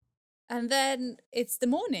 And then it's the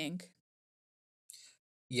morning.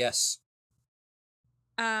 Yes.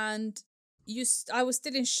 And I was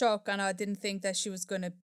still in shock, and I didn't think that she was going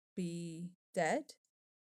to be dead.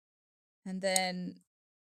 And then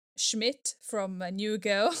Schmidt from New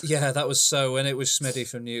Girl. Yeah, that was when it was Schmitty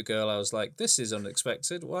from New Girl, I was like, this is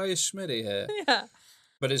unexpected. Why is Schmitty here? Yeah.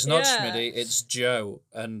 But it's not Schmitty, it's Joe.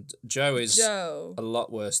 And Joe is a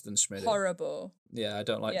lot worse than Schmitty. Horrible. Yeah, I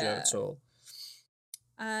don't like Joe at all.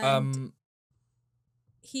 And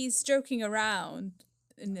he's joking around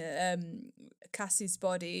in Cassie's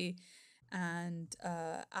body, and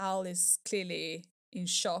Al is clearly in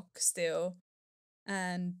shock still,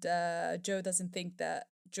 and Joe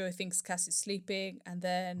thinks Cassie's sleeping, and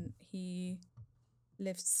then he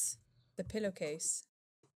lifts the pillowcase,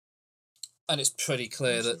 and it's pretty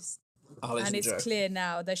clear that Al isn't and it's joking. clear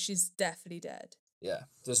now that she's definitely dead. Yeah,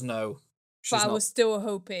 there's no. But I was still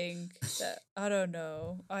hoping that I don't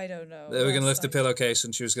know. They were going to lift the pillowcase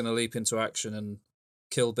and she was going to leap into action and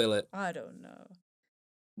kill Billet. I don't know.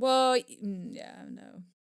 Well, yeah, no.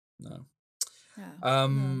 No. Yeah,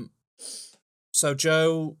 no. So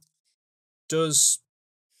Joe does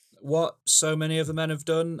what so many of the men have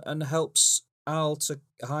done and helps Al to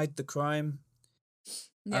hide the crime.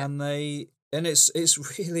 Yeah. And it's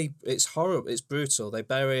horrible. It's brutal. They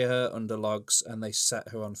bury her under logs and they set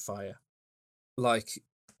her on fire. And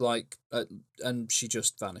she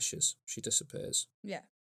just vanishes. She disappears. Yeah.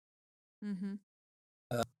 Mm-hmm.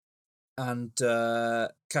 And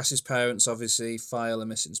Cassie's parents obviously file a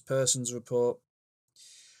missing persons report.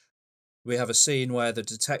 We have a scene where the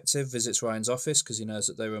detective visits Ryan's office because he knows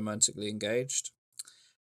that they're romantically engaged.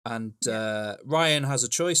 And Ryan has a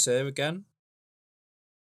choice here again.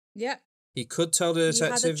 Yeah. He could tell the He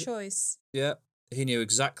had a detective. choice. Yeah, he knew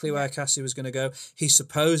exactly Yeah. where Cassie was going to go. He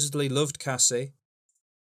supposedly loved Cassie.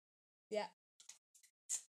 Yeah.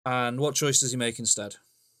 And what choice does he make instead?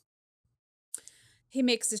 He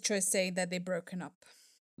makes the choice saying that they're broken up.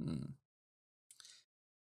 Mm.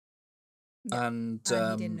 Yeah. And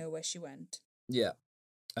And he didn't know where she went. yeah,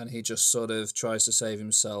 and he just sort of tries to save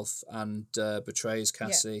himself and betrays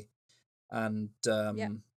Cassie. And Yeah.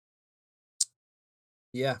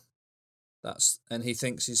 yeah, and he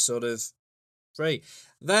thinks he's sort of free.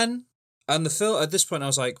 Then, and the film at this point, I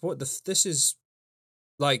was like, "What this is?"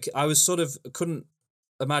 Like, I was sort of couldn't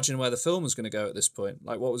imagine where the film was going to go at this point.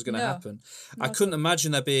 Like, what was going to No, happen? I not couldn't at all.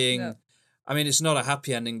 imagine there being. No. I mean, it's not a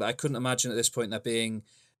happy ending, but I couldn't imagine at this point there being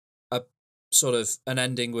a sort of an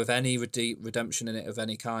ending with any redemption in it of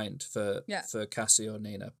any kind for Yeah. Cassie or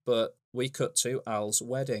Nina. But we cut to Al's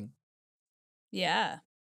wedding, Yeah.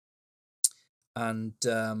 and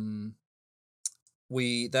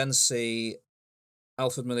we then see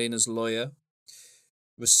Alfred Molina's lawyer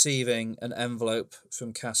receiving an envelope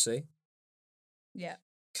from Cassie. Yeah.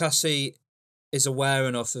 Cassie is aware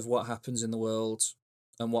enough of what happens in the world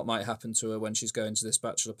and what might happen to her when she's going to this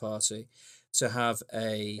bachelor party to have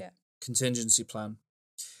a contingency plan.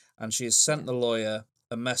 And she has sent the lawyer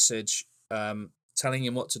a message telling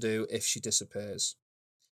him what to do if she disappears.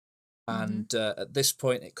 And at this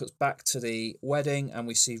point, it cuts back to the wedding, and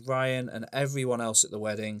we see Ryan and everyone else at the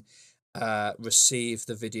wedding receive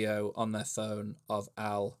the video on their phone of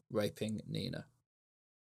Al raping Nina.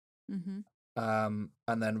 And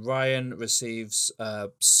then Ryan receives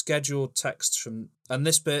a scheduled text from, and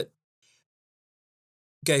this bit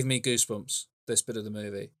gave me goosebumps. This bit of the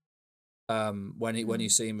movie, when you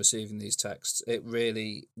see him receiving these texts, it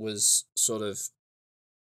really was sort of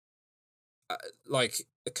like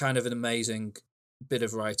a kind of an amazing bit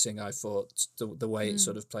of writing. I thought the way it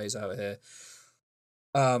sort of plays out here.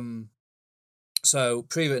 So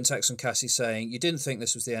pre-written text from Cassie saying, "You didn't think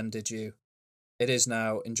this was the end, did you? It is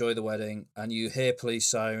now. Enjoy the wedding." And you hear police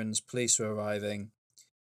sirens. Police are arriving.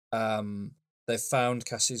 They've found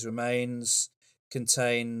Cassie's remains.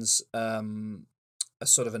 Contains a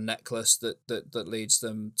sort of a necklace that leads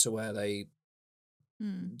them to where they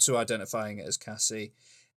to identifying it as Cassie.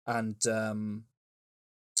 And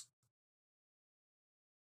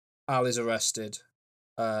Al is arrested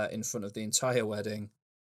in front of the entire wedding.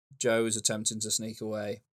 Joe's attempting to sneak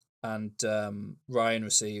away, and Ryan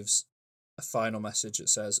receives a final message that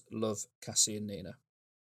says, "Love, Cassie and Nina."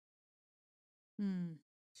 And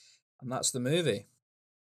that's the movie.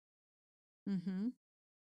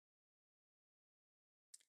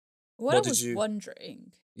 What I was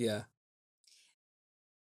wondering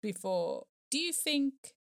before, do you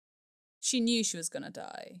think she knew she was going to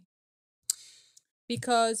die?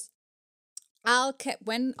 Because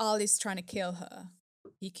when Al is trying to kill her,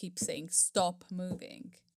 he keeps saying, "Stop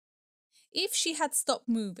moving." If she had stopped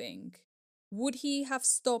moving, would he have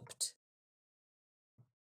stopped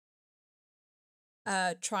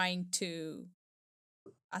trying to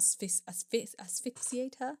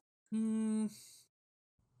asphyxiate her?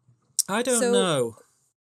 I don't know.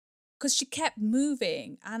 Because she kept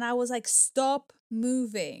moving, and I was like, "Stop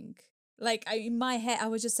moving." Like, in my head, I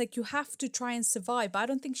was just like, you have to try and survive. But I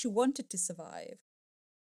don't think she wanted to survive.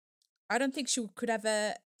 I don't think she could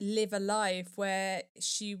ever live a life where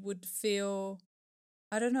she would feel,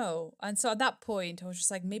 I don't know. And so at that point, I was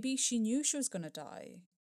just like, maybe she knew she was going to die.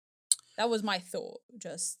 That was my thought,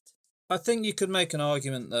 just. I think you could make an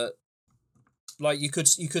argument that, like, you could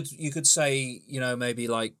say, maybe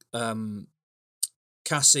like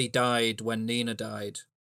Cassie died when Nina died,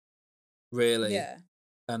 really. Yeah.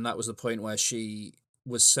 And that was the point where she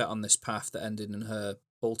was set on this path that ended in her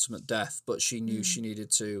ultimate death, but she knew she needed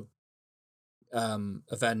to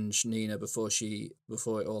avenge Nina before it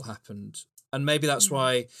all happened. And maybe that's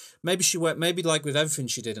why, maybe she went, maybe like with everything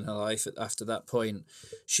she did in her life after that point,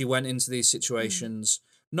 she went into these situations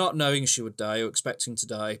not knowing she would die or expecting to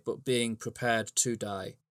die, but being prepared to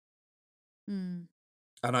die.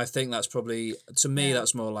 And I think that's probably, to me,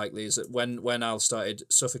 that's more likely, is that when Al started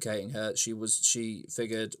suffocating her, she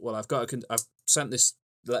figured, well, I've sent this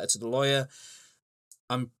letter to the lawyer.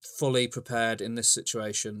 I'm fully prepared in this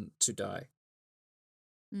situation to die.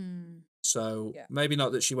 So maybe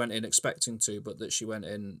not that she went in expecting to, but that she went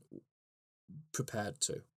in prepared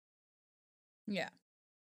to. Yeah.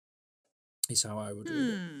 Is how I would read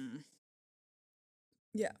it.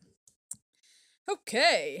 Yeah.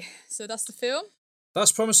 Okay, so that's the film.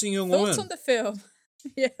 That's Promising Young Thoughts Woman. on the film?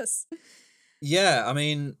 Yes. Yeah, I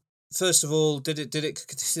mean, first of all, did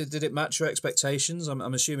it match your expectations?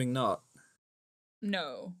 I'm assuming not.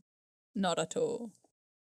 No, not at all.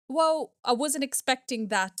 Well, I wasn't expecting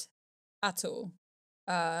that at all.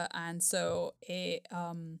 And so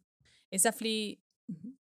it's definitely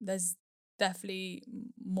there's definitely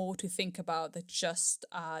more to think about than just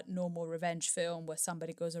a normal revenge film where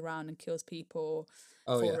somebody goes around and kills people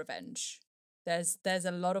Oh for yeah. revenge. There's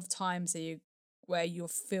a lot of times where you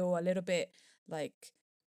feel a little bit like,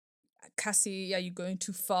 Cassie, are you going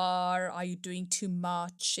too far? Are you doing too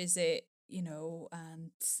much? Is it,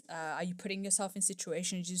 and are you putting yourself in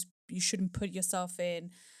situations you shouldn't put yourself in?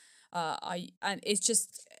 And it's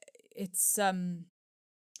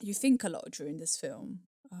you think a lot during this film.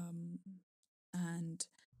 And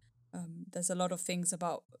there's a lot of things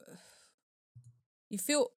about, you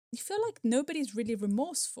feel like nobody's really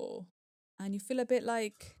remorseful, and you feel a bit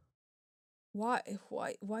like, why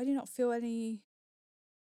do you not feel any,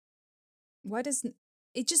 why doesn't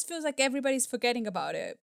it just feels like everybody's forgetting about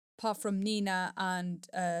it apart from Nina and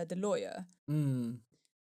the lawyer. Mm.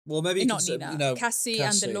 Well, maybe you can Not say, Nina, Cassie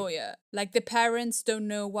and the Cassie. lawyer. Like, the parents don't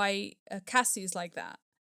know why Cassie is like that,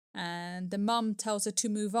 and the mum tells her to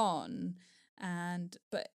move on. And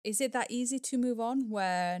but is it that easy to move on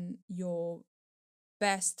when your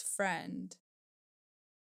best friend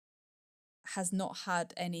has not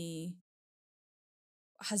had any,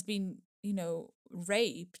 has been,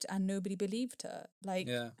 raped, and nobody believed her? Like,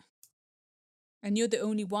 Yeah. and you're the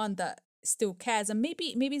only one that still cares. And maybe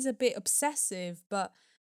it's a bit obsessive, but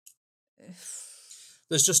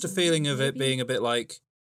There's just a feeling of it maybe. being a bit like,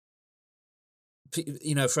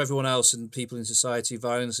 for everyone else and people in society,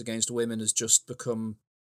 violence against women has just become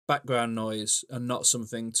background noise and not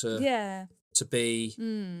something Yeah. to be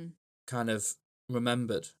Mm. kind of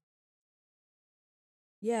remembered,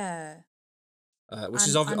 Yeah. which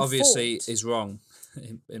is And obviously fought. is wrong,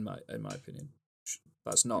 in my opinion.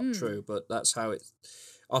 That's not Mm. true, but that's how it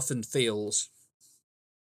often feels.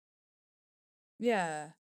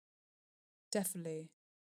 Yeah. Definitely.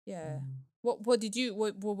 Yeah. Mm. What did you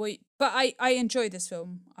what but I enjoyed this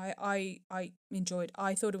film. I enjoyed.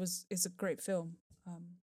 I thought it's a great film.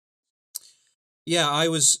 Yeah, I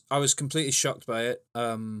was completely shocked by it.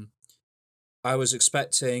 I was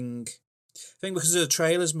expecting, I think because of the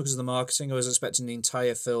trailers and because of the marketing, I was expecting the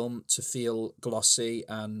entire film to feel glossy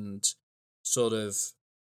and sort of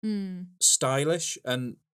Mm. stylish,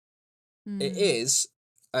 and it Mm. is,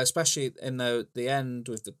 especially in the end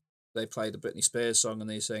with they play the Britney Spears song and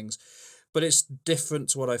these things, but it's different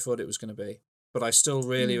to what I thought it was going to be. But I still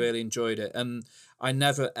really, Mm. really enjoyed it, and I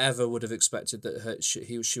never ever would have expected that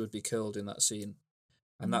she would be killed in that scene,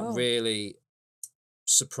 and that No. really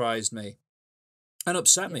surprised me and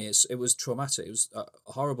upset Yeah. me. It was traumatic. It was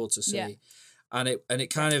horrible to Yeah. see, and it Yeah.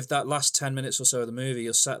 kind of, that last 10 minutes or so of the movie,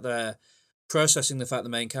 you're sat there processing the fact the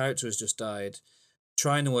main character has just died,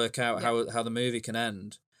 trying to work out Yeah. how the movie can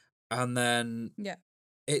end, and then Yeah.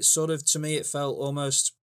 it sort of, to me, it felt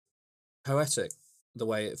almost poetic the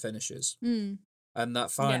way it finishes, Mm. and Yeah.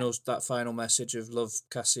 that final message of love,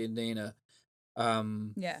 Cassie and Nina.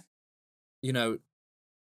 Um, Yeah. you know,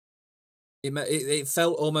 it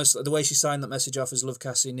felt almost like the way she signed that message off as love,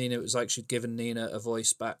 Cassie and Nina. It was like she'd given Nina a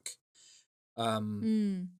voice back, um,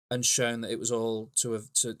 Mm. and shown that it was all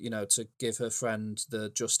to give her friend the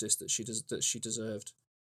justice that she deserved.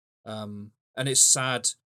 And it's sad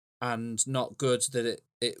and not good that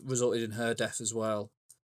it resulted in her death as well,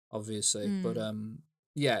 obviously. But Mm.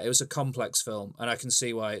 yeah, it was a complex film, and I can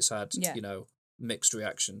see why it's had Yeah. mixed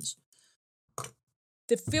reactions.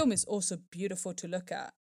 The film is also beautiful to look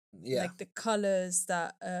at. Yeah. Like, the colors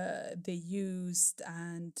that they used,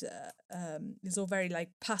 and it's all very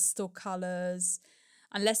like pastel colors,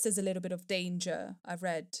 unless there's a little bit of danger. I've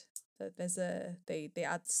read that they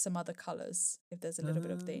add some other colors if there's a little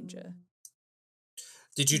bit of danger.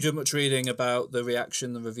 Did you do much reading about the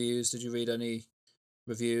reaction, the reviews? Did you read any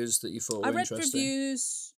reviews that you thought I were read interesting?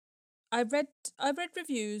 reviews. I read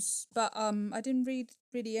reviews, but I didn't read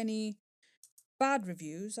really any bad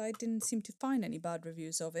reviews. I didn't seem to find any bad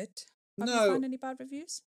reviews of it. Have you No. found any bad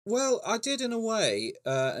reviews? Well, I did in a way,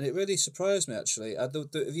 and it really surprised me actually. Have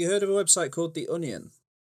you heard of a website called The Onion?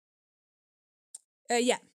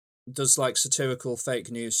 Yeah. It does like satirical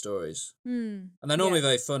fake news stories, Hmm. and they're normally Yeah.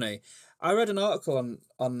 very funny. I read an article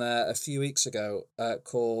on there a few weeks ago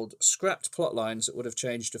called "Scrapped Plot Lines That Would Have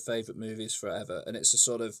Changed Your Favorite Movies Forever," and it's a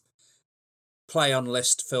sort of play on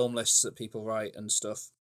film lists that people write and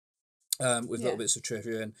stuff, with little Yeah. bits of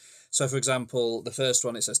trivia in. So, for example, the first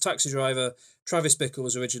one, it says, "Taxi driver Travis Bickle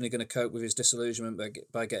was originally going to cope with his disillusionment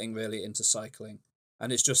by getting really into cycling,"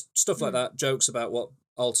 and it's just stuff like Hmm. that, jokes about what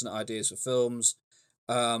alternate ideas for films.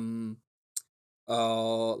 Um,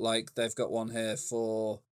 or like they've got one here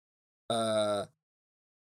for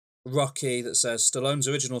Rocky that says Stallone's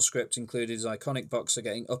original script included his iconic boxer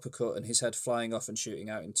getting uppercut and his head flying off and shooting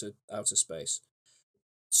out into outer space.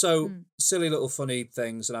 So Mm. silly little funny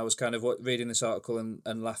things, and I was kind of reading this article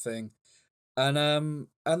and laughing, and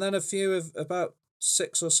then a few of about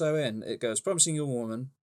 6 or so in, it goes promising young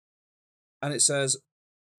woman, and it says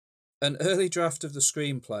an early draft of the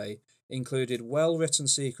screenplay included well-written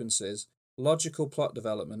sequences, logical plot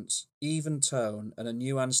developments, even tone, and a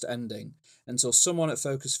nuanced ending, until someone at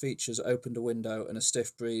Focus Features opened a window and a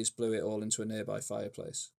stiff breeze blew it all into a nearby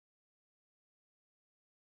fireplace.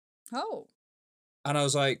 Oh. And I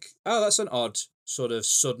was like, oh, that's an odd sort of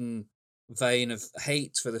sudden vein of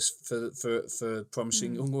hate for this for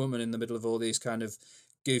promising young woman in the middle of all these kind of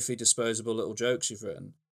goofy, disposable little jokes you've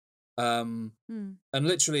written. And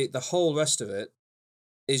literally the whole rest of it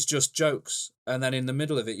is just jokes, and then in the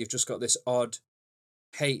middle of it you've just got this odd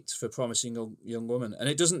hate for promising young woman, and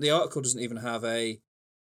the article doesn't even have a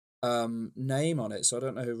name on it, so I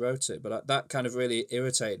don't know who wrote it, but that kind of really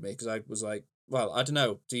irritated me because I was like, well, I don't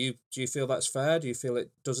know, do you feel that's fair? Do you feel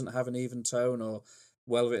it doesn't have an even tone or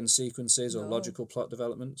well-written sequences or No. logical plot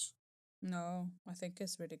developments? No, I think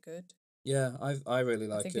it's really good. Yeah, I really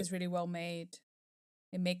I like think it. it's really well made.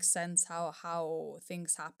 It makes sense how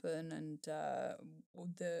things happen and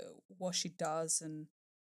what she does and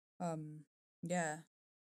yeah,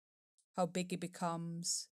 how big it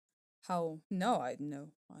becomes. I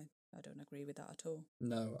don't agree with that at all.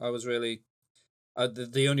 No, I was really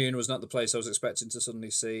the Onion was not the place I was expecting to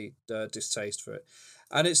suddenly see distaste for it,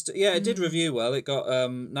 and it did review well. It got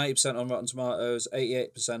 90% on Rotten Tomatoes,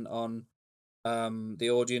 88% on the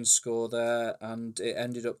audience score there, and it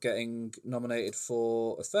ended up getting nominated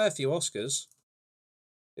for a fair few Oscars.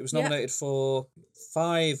 It was nominated for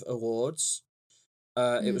 5 awards.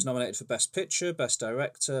 It was nominated for Best Picture, Best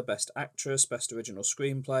Director, Best Actress, Best Original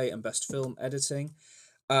Screenplay, and Best Film Editing.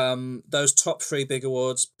 Those top 3 big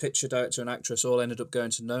awards, Picture, Director, and Actress, all ended up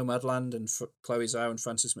going to Nomadland and Chloe Zhao and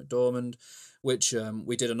Frances McDormand, which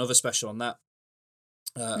we did another special on that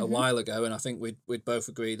a while ago, and I think we'd both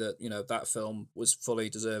agree that that film was fully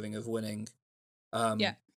deserving of winning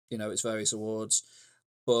its various awards,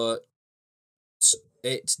 but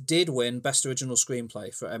it did win Best Original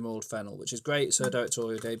Screenplay for Emerald Fennell, which is great. It's her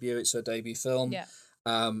directorial debut. It's her debut film. Yeah.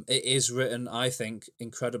 It is written, I think,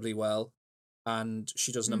 incredibly well, and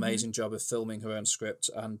she does an amazing job of filming her own script,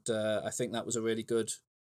 and I think that was a really good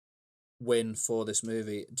win for this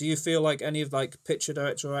movie. Do you feel like any of picture,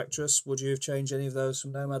 director, or actress, would you have changed any of those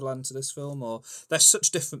from Nomadland to this film, or they're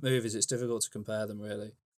such different movies it's difficult to compare them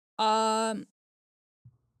really? Although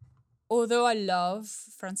I love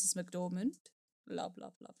Frances McDormand, love.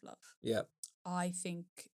 Yeah. I think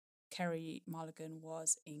Carey Mulligan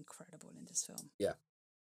was incredible in this film. Yeah.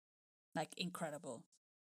 Like incredible.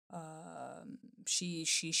 She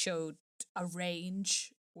showed a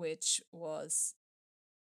range which was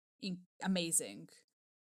amazing.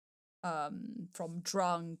 From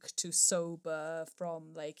drunk to sober,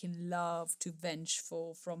 from like in love to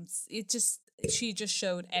vengeful, she just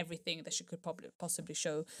showed everything that she could possibly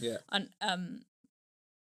show. Yeah. And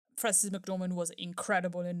Frances McDormand was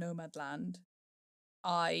incredible in Nomadland.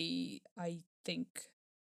 I think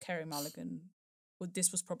Carey Mulligan,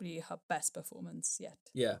 this was probably her best performance yet.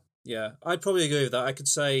 Yeah, I'd probably agree with that. I could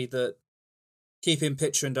say that keeping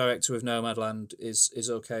picture and director with Nomadland is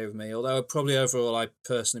okay with me, although probably overall I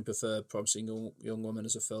personally prefer Promising Young Woman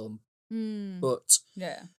as a film. But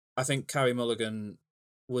yeah, I think Carey Mulligan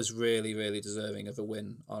was really, really deserving of a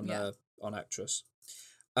win on actress.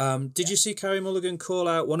 Did you see Carey Mulligan call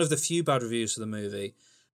out one of the few bad reviews for the movie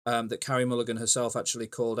that Carey Mulligan herself actually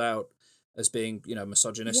called out as being,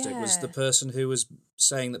 misogynistic, was the person who was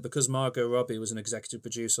saying that because Margot Robbie was an executive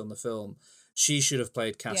producer on the film, she should have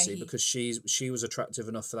played Cassie because she was attractive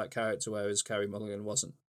enough for that character, whereas Carey Mulligan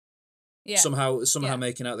wasn't. Yeah. Somehow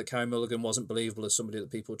making out that Carey Mulligan wasn't believable as somebody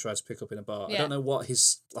that people try to pick up in a bar. I don't know what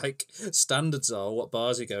his standards are, what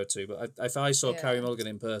bars he go to, but if I saw Carey Mulligan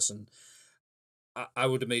in person, I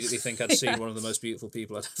would immediately think I'd seen one of the most beautiful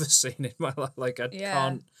people I'd ever seen in my life.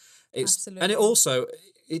 Can't. Absolutely. And it also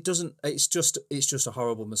it doesn't. It's just a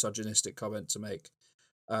horrible misogynistic comment to make.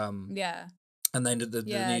 And then the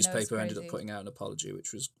newspaper ended up putting out an apology,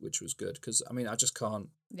 which was good because I just can't.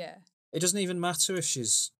 Yeah. It doesn't even matter if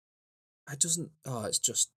she's. It doesn't. Oh, it's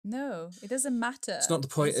just. No, it doesn't matter. It's not the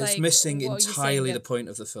point. It's missing entirely the point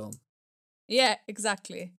of the film. Yeah,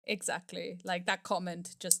 exactly. Like that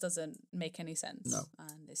comment just doesn't make any sense. No.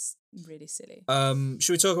 And it's really silly.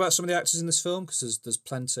 Should we talk about some of the actors in this film? Because there's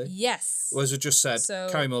plenty. Yes. Well, as we just said,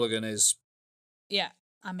 Carey Mulligan is... Yeah,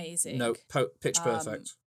 amazing. No, pitch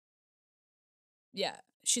perfect. Yeah,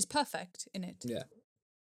 she's perfect in it. Yeah.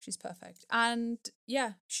 She's perfect. And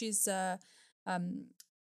yeah, she's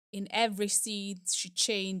in every scene she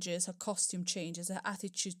changes, her costume changes, her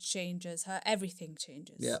attitude changes, her everything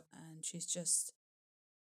changes. Yeah. And she's just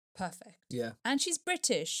perfect. Yeah. And she's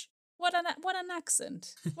British. What an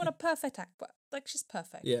accent. What a perfect act. Like she's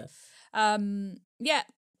perfect. Yeah. Yeah.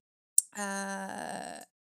 Uh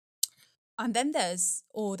and then there's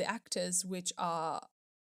all the actors which are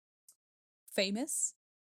famous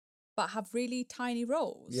but have really tiny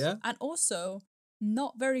roles. Yeah. And also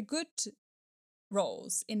not very good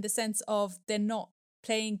roles in the sense of they're not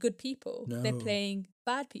playing good people. They're No. playing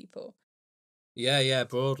bad people. Yeah,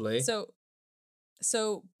 broadly. So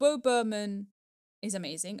Bo Burnham is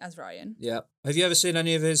amazing as Ryan. Yeah. Have you ever seen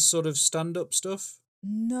any of his sort of stand-up stuff?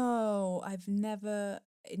 No, I've never.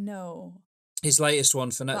 No. His latest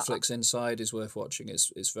one for But- Netflix, Inside, is worth watching.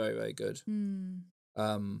 It's very, very good.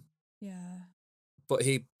 Yeah. But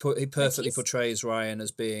he perfectly he's- portrays Ryan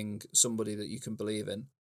as being somebody that you can believe in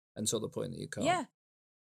until the point that you can't. Yeah.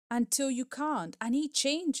 Until you can't. And he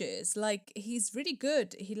changes. Like he's really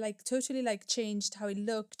good. He like totally like changed how he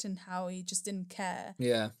looked and how he just didn't care.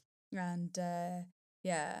 Yeah. And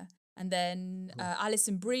yeah. And then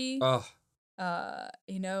Alison Brie. Oh,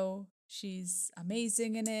 You know, she's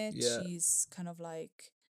amazing in it. Yeah. She's kind of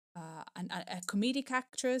like a comedic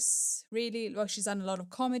actress, really. Well, she's done a lot of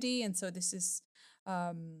comedy, and so this is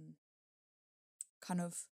kind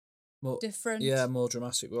of more, different. yeah, more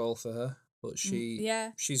dramatic role for her. But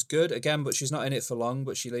yeah. she's good again, but she's not in it for long.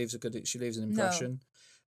 But she leaves an impression.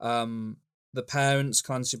 The parents,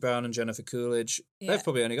 Clancy Brown and Jennifer Coolidge, Yeah. they've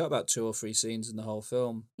probably only got about 2 or 3 scenes in the whole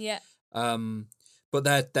film. Yeah. But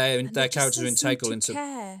their And they just characters are don't seem integral to into.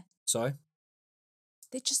 care. Sorry.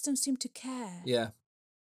 They just don't seem to care. Yeah.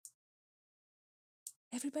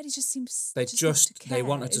 Everybody just seems They not to just care. they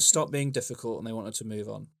want her to It's- stop being difficult and they want her to move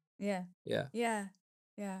on. Yeah. Yeah. Yeah.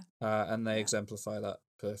 Yeah. And they Yeah. exemplify that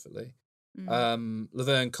perfectly. Mm.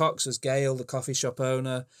 Laverne Cox as Gail, the coffee shop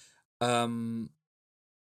owner.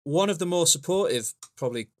 One of the more supportive,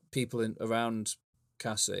 probably, people around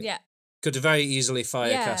Cassie. Yeah. Could have very easily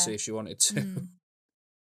fired Yeah. Cassie if she wanted to. Mm.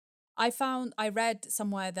 I read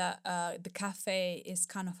somewhere that the cafe is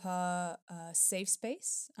kind of her safe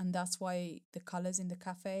space, and that's why the colors in the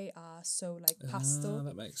cafe are so like pastel.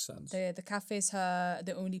 That makes sense. The cafe is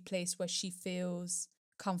the only place where she feels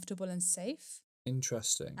comfortable and safe,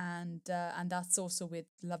 Interesting. and that's also with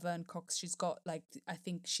Laverne Cox. She's got like I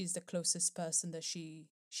think she's the closest person that she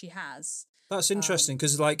has. That's interesting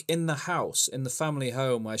because, like, in the house, in the family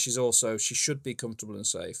home where she should be comfortable and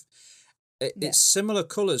safe. It's similar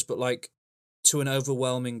colours, but like to an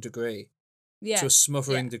overwhelming degree, Yeah. to a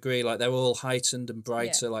smothering degree. Like they're all heightened and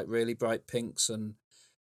brighter, like really bright pinks, and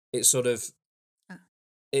it's sort of.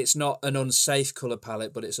 It's not an unsafe colour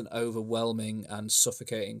palette, but it's an overwhelming and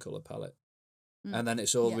suffocating colour palette. And then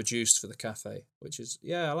it's all reduced for the cafe, which is,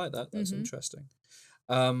 I like that. That's interesting.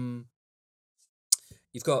 You've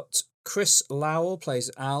got Chris Lowell plays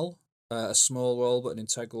Al, a small role, but an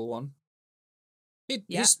integral one.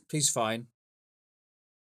 He's fine.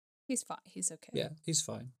 He's fine. He's okay. Yeah, he's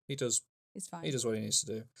fine. He does He's fine. He does what he needs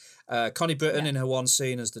to do. Connie Britton in her one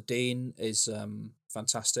scene as the dean is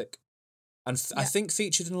fantastic. And I think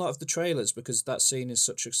featured in a lot of the trailers because that scene is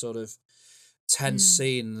such a sort of tense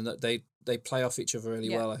scene that they play off each other really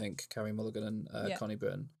well, I think, Carey Mulligan and Connie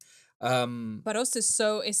Britton. But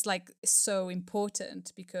also it's like so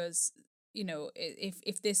important because, you know,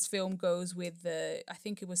 if this film goes with I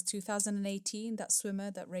think it was 2018, that swimmer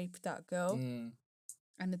that raped that girl.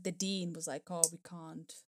 And the dean was like, oh, we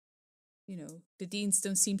can't, you know, the deans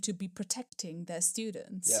don't seem to be protecting their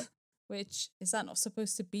students. Yeah. Which, is that not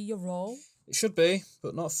supposed to be your role? It should be,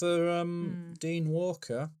 but not for Dean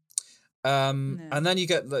Walker. No. And then you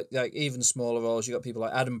get like even smaller roles. You got people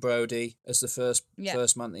like Adam Brody as the first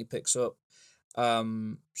man that he picks up.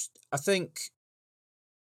 I think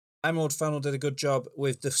Emerald Fennell did a good job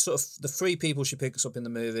with the sort of the 3 people she picks up in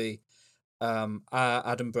the movie.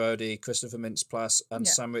 Adam Brody, Christopher Mintz-Plasse, and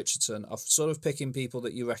Sam Richardson of sort of picking people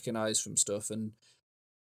that you recognise from stuff and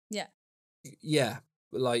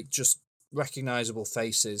like just recognisable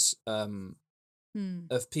faces of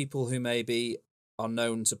people who maybe are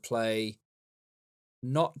known to play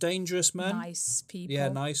not dangerous men. Nice people. Yeah,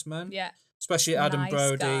 nice men. Yeah. Especially Adam Nice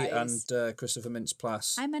Brody guys. and Christopher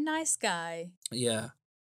Mintz-Plasse. I'm a nice guy. Yeah.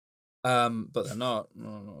 But they're not.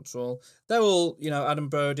 No, not at all. They're all, you know, Adam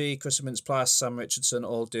Brody, Christopher Mintz-Plasse, Sam Richardson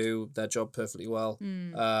all do their job perfectly well.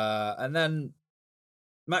 And then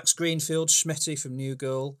Max Greenfield, Schmitty from New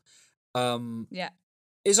Girl,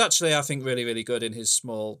 is actually, I think, really, really good in his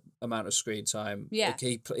small amount of screen time. Yeah. Like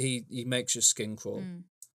he makes your skin crawl.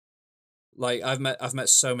 Like I've met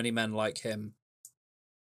so many men like him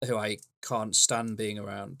who I can't stand being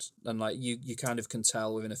around, and like you kind of can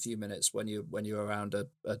tell within a few minutes when you're around a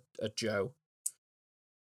Joe.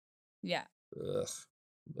 Yeah. Ugh,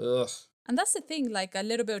 ugh. And that's the thing, like a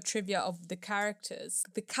little bit of trivia of the characters.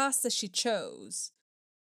 The cast that she chose,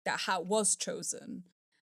 was chosen,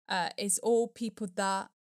 is all people that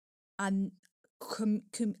are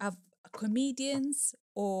have comedians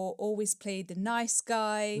or always play the nice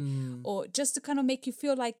guy, Mm. or just to kind of make you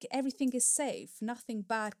feel like everything is safe, nothing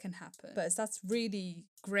bad can happen. But that's really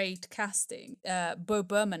great casting. Bo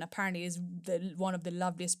Berman apparently is one of the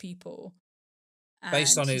loveliest people.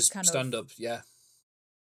 Based And on he's his kind of, stand-up, yeah.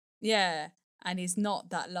 yeah, and he's not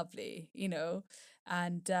that lovely, you know.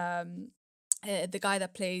 And the guy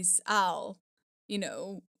that plays Al, you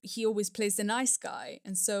know, he always plays the nice guy,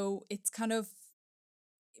 and so it's kind of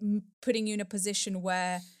putting you in a position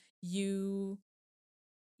where you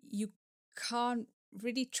can't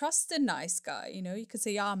really trust the nice guy. You know, you could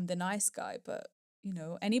say, "Yeah, I'm the nice guy," but you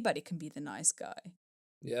know, anybody can be the nice guy.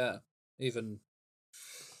 Yeah. Even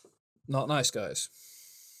not nice guys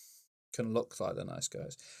can look like they're nice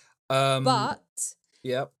guys. But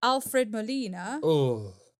Yep. Alfred Molina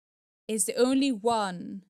Oh, is the only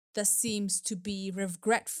one that seems to be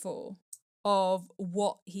regretful of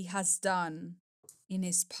what he has done in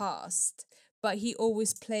his past, but he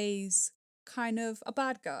always plays kind of a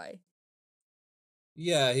bad guy.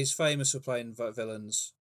 yeah, he's famous for playing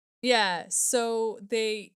villains. Yeah, so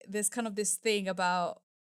there's kind of this thing about,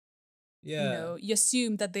 you Yeah. know, you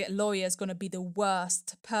assume that the lawyer is going to be the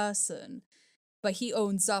worst person, but he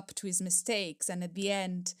owns up to his mistakes, and at the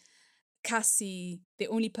end Cassie, the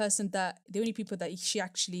only people that she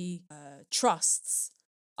actually trusts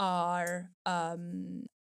are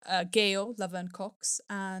Gail Laverne Cox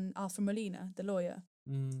and Alfred Molina, the lawyer.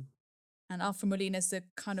 Mm. And Alfred Molina is the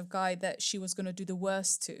kind of guy that she was going to do the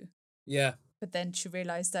worst to, Yeah. but then she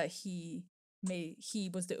realized that he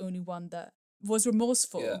was the only one that was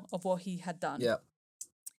remorseful Yeah. of what he had done. Yeah.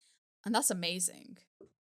 And that's amazing.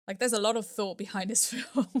 Like, there's a lot of thought behind this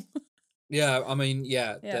film. Yeah, I mean,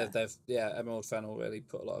 yeah, Yeah. they've Emerald Fennell really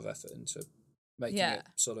put a lot of effort into making Yeah. it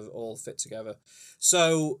sort of all fit together.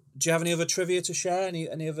 So, do you have any other trivia to share?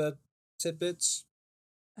 Any other tidbits?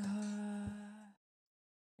 I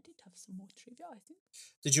did have some more trivia, I think.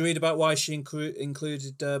 Did you read about why she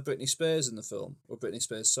included Britney Spears in the film, or Britney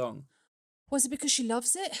Spears' song? Was it because she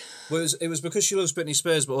loves it? Well, it was because she loves Britney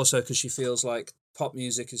Spears, but also because she feels like pop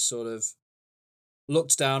music is sort of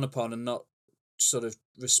looked down upon and not sort of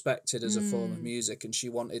respected as a form of music, and she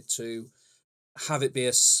wanted to have it be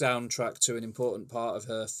a soundtrack to an important part of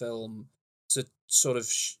her film, to sort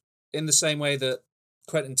of in the same way that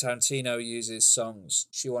Quentin Tarantino uses songs.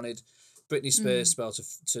 She wanted Britney Spears to be able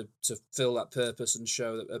to fill that purpose and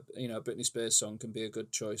show that a Britney Spears song can be a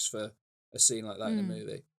good choice for a scene like that in a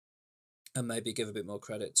movie, and maybe give a bit more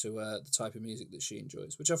credit to the type of music that she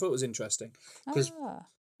enjoys, which I thought was interesting.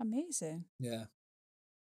 Amazing. Yeah.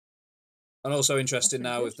 And also interesting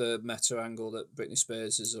really now good. with the meta angle that Britney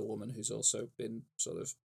Spears is a woman who's also been sort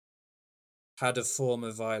of had a form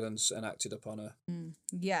of violence enacted upon her.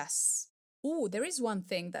 Yes. Oh, there is one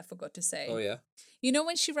thing that I forgot to say. Oh, yeah? You know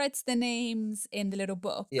when she writes the names in the little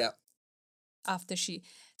book? Yeah. After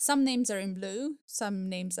some names are in blue, some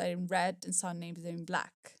names are in red, and some names are in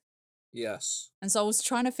black. Yes. And so I was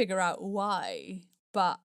trying to figure out why,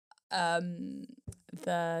 but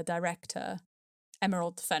the director,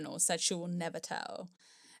 Emerald Fennell, said she will never tell.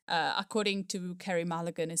 According to Kerry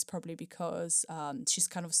Mulligan, it's probably because she's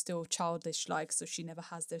kind of still childish-like, so she never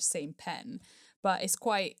has the same pen. But it's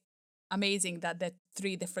quite amazing that there are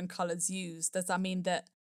 3 different colors used. Does that mean that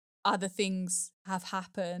other things have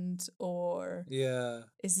happened, or Yeah.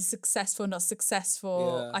 is it successful, not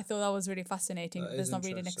successful? Yeah. I thought that was really fascinating. That is There's not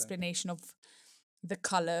really an interesting. explanation of the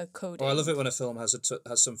color coding. Well, I love it when a film has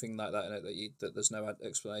has something like that in it that there's no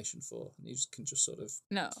explanation for. You can just sort of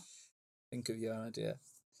think of your idea.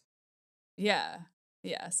 Yeah.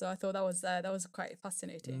 So I thought that was quite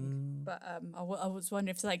fascinating. But I was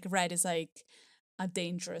wondering if like red is like a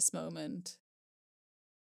dangerous moment.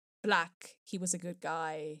 Black, he was a good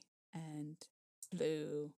guy, and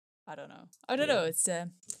blue, I don't know. It's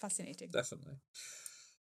fascinating. Definitely.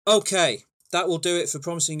 Okay, that will do it for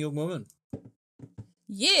Promising Young Woman.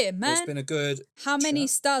 Yeah, man. It's been a good. How many chat.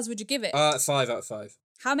 stars would you give it? 5 out of 5.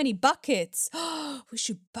 How many buckets? We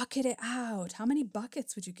should bucket it out. How many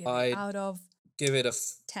buckets would you give it out of? Give it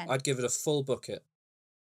 10. I'd give it a full bucket.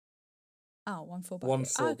 Oh, 1 full bucket. One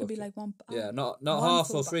full it could be bucket. like one. Yeah, not one half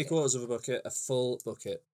full or 3 bucket. quarters of a bucket. A full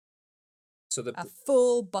bucket. A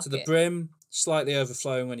full bucket. To the brim, slightly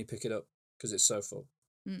overflowing when you pick it up because it's so full.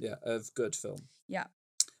 Yeah, of good film. Yeah.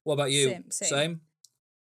 What about you? Same.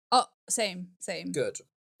 Oh, same. Good.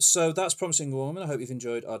 So that's Promising Young Woman. I hope you've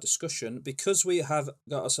enjoyed our discussion. Because we have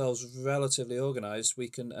got ourselves relatively organised, we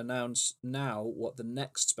can announce now what the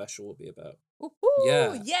next special will be about. Woohoo!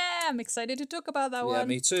 Yeah. Yeah, I'm excited to talk about that one. Yeah,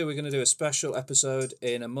 me too. We're going to do a special episode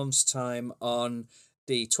in a month's time on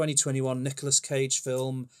the 2021 Nicolas Cage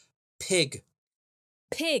film Pig.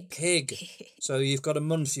 Pig. So you've got a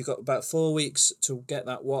month. You've got about 4 weeks to get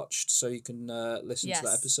that watched, so you can listen to that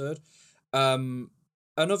Yes. episode.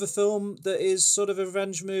 Another film that is sort of a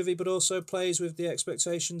revenge movie, but also plays with the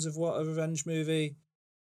expectations of what a revenge movie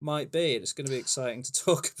might be. It's going to be exciting to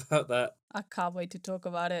talk about that. I can't wait to talk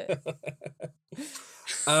about it.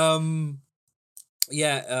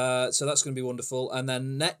 So that's going to be wonderful. And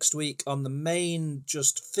then next week on the main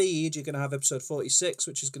just feed, you're going to have episode 46,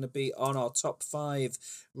 which is going to be on our top 5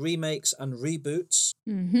 remakes and reboots,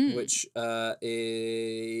 which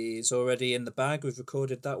is already in the bag. We've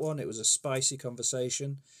recorded that one. It was a spicy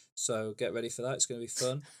conversation, so get ready for that. It's going to be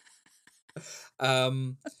fun.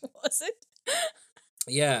 Was it?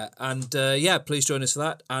 Yeah, and please join us for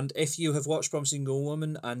that. And if you have watched Promising Young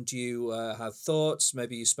Woman and you have thoughts,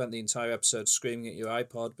 maybe you spent the entire episode screaming at your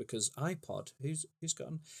iPod because who's got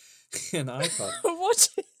an iPod? What?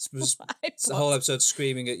 It's the whole episode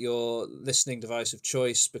screaming at your listening device of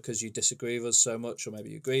choice because you disagree with us so much, or maybe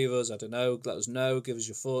you agree with us. I don't know. Let us know. Give us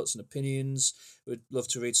your thoughts and opinions. We'd love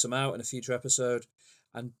to read some out in a future episode.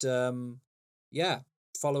 And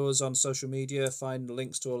follow us on social media, find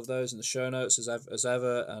links to all of those in the show notes as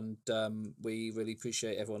ever, and we really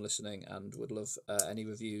appreciate everyone listening and would love any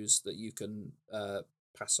reviews that you can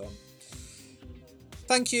pass on.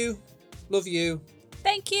 Thank you. Love you.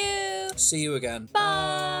 Thank you. See you again.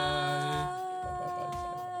 Bye.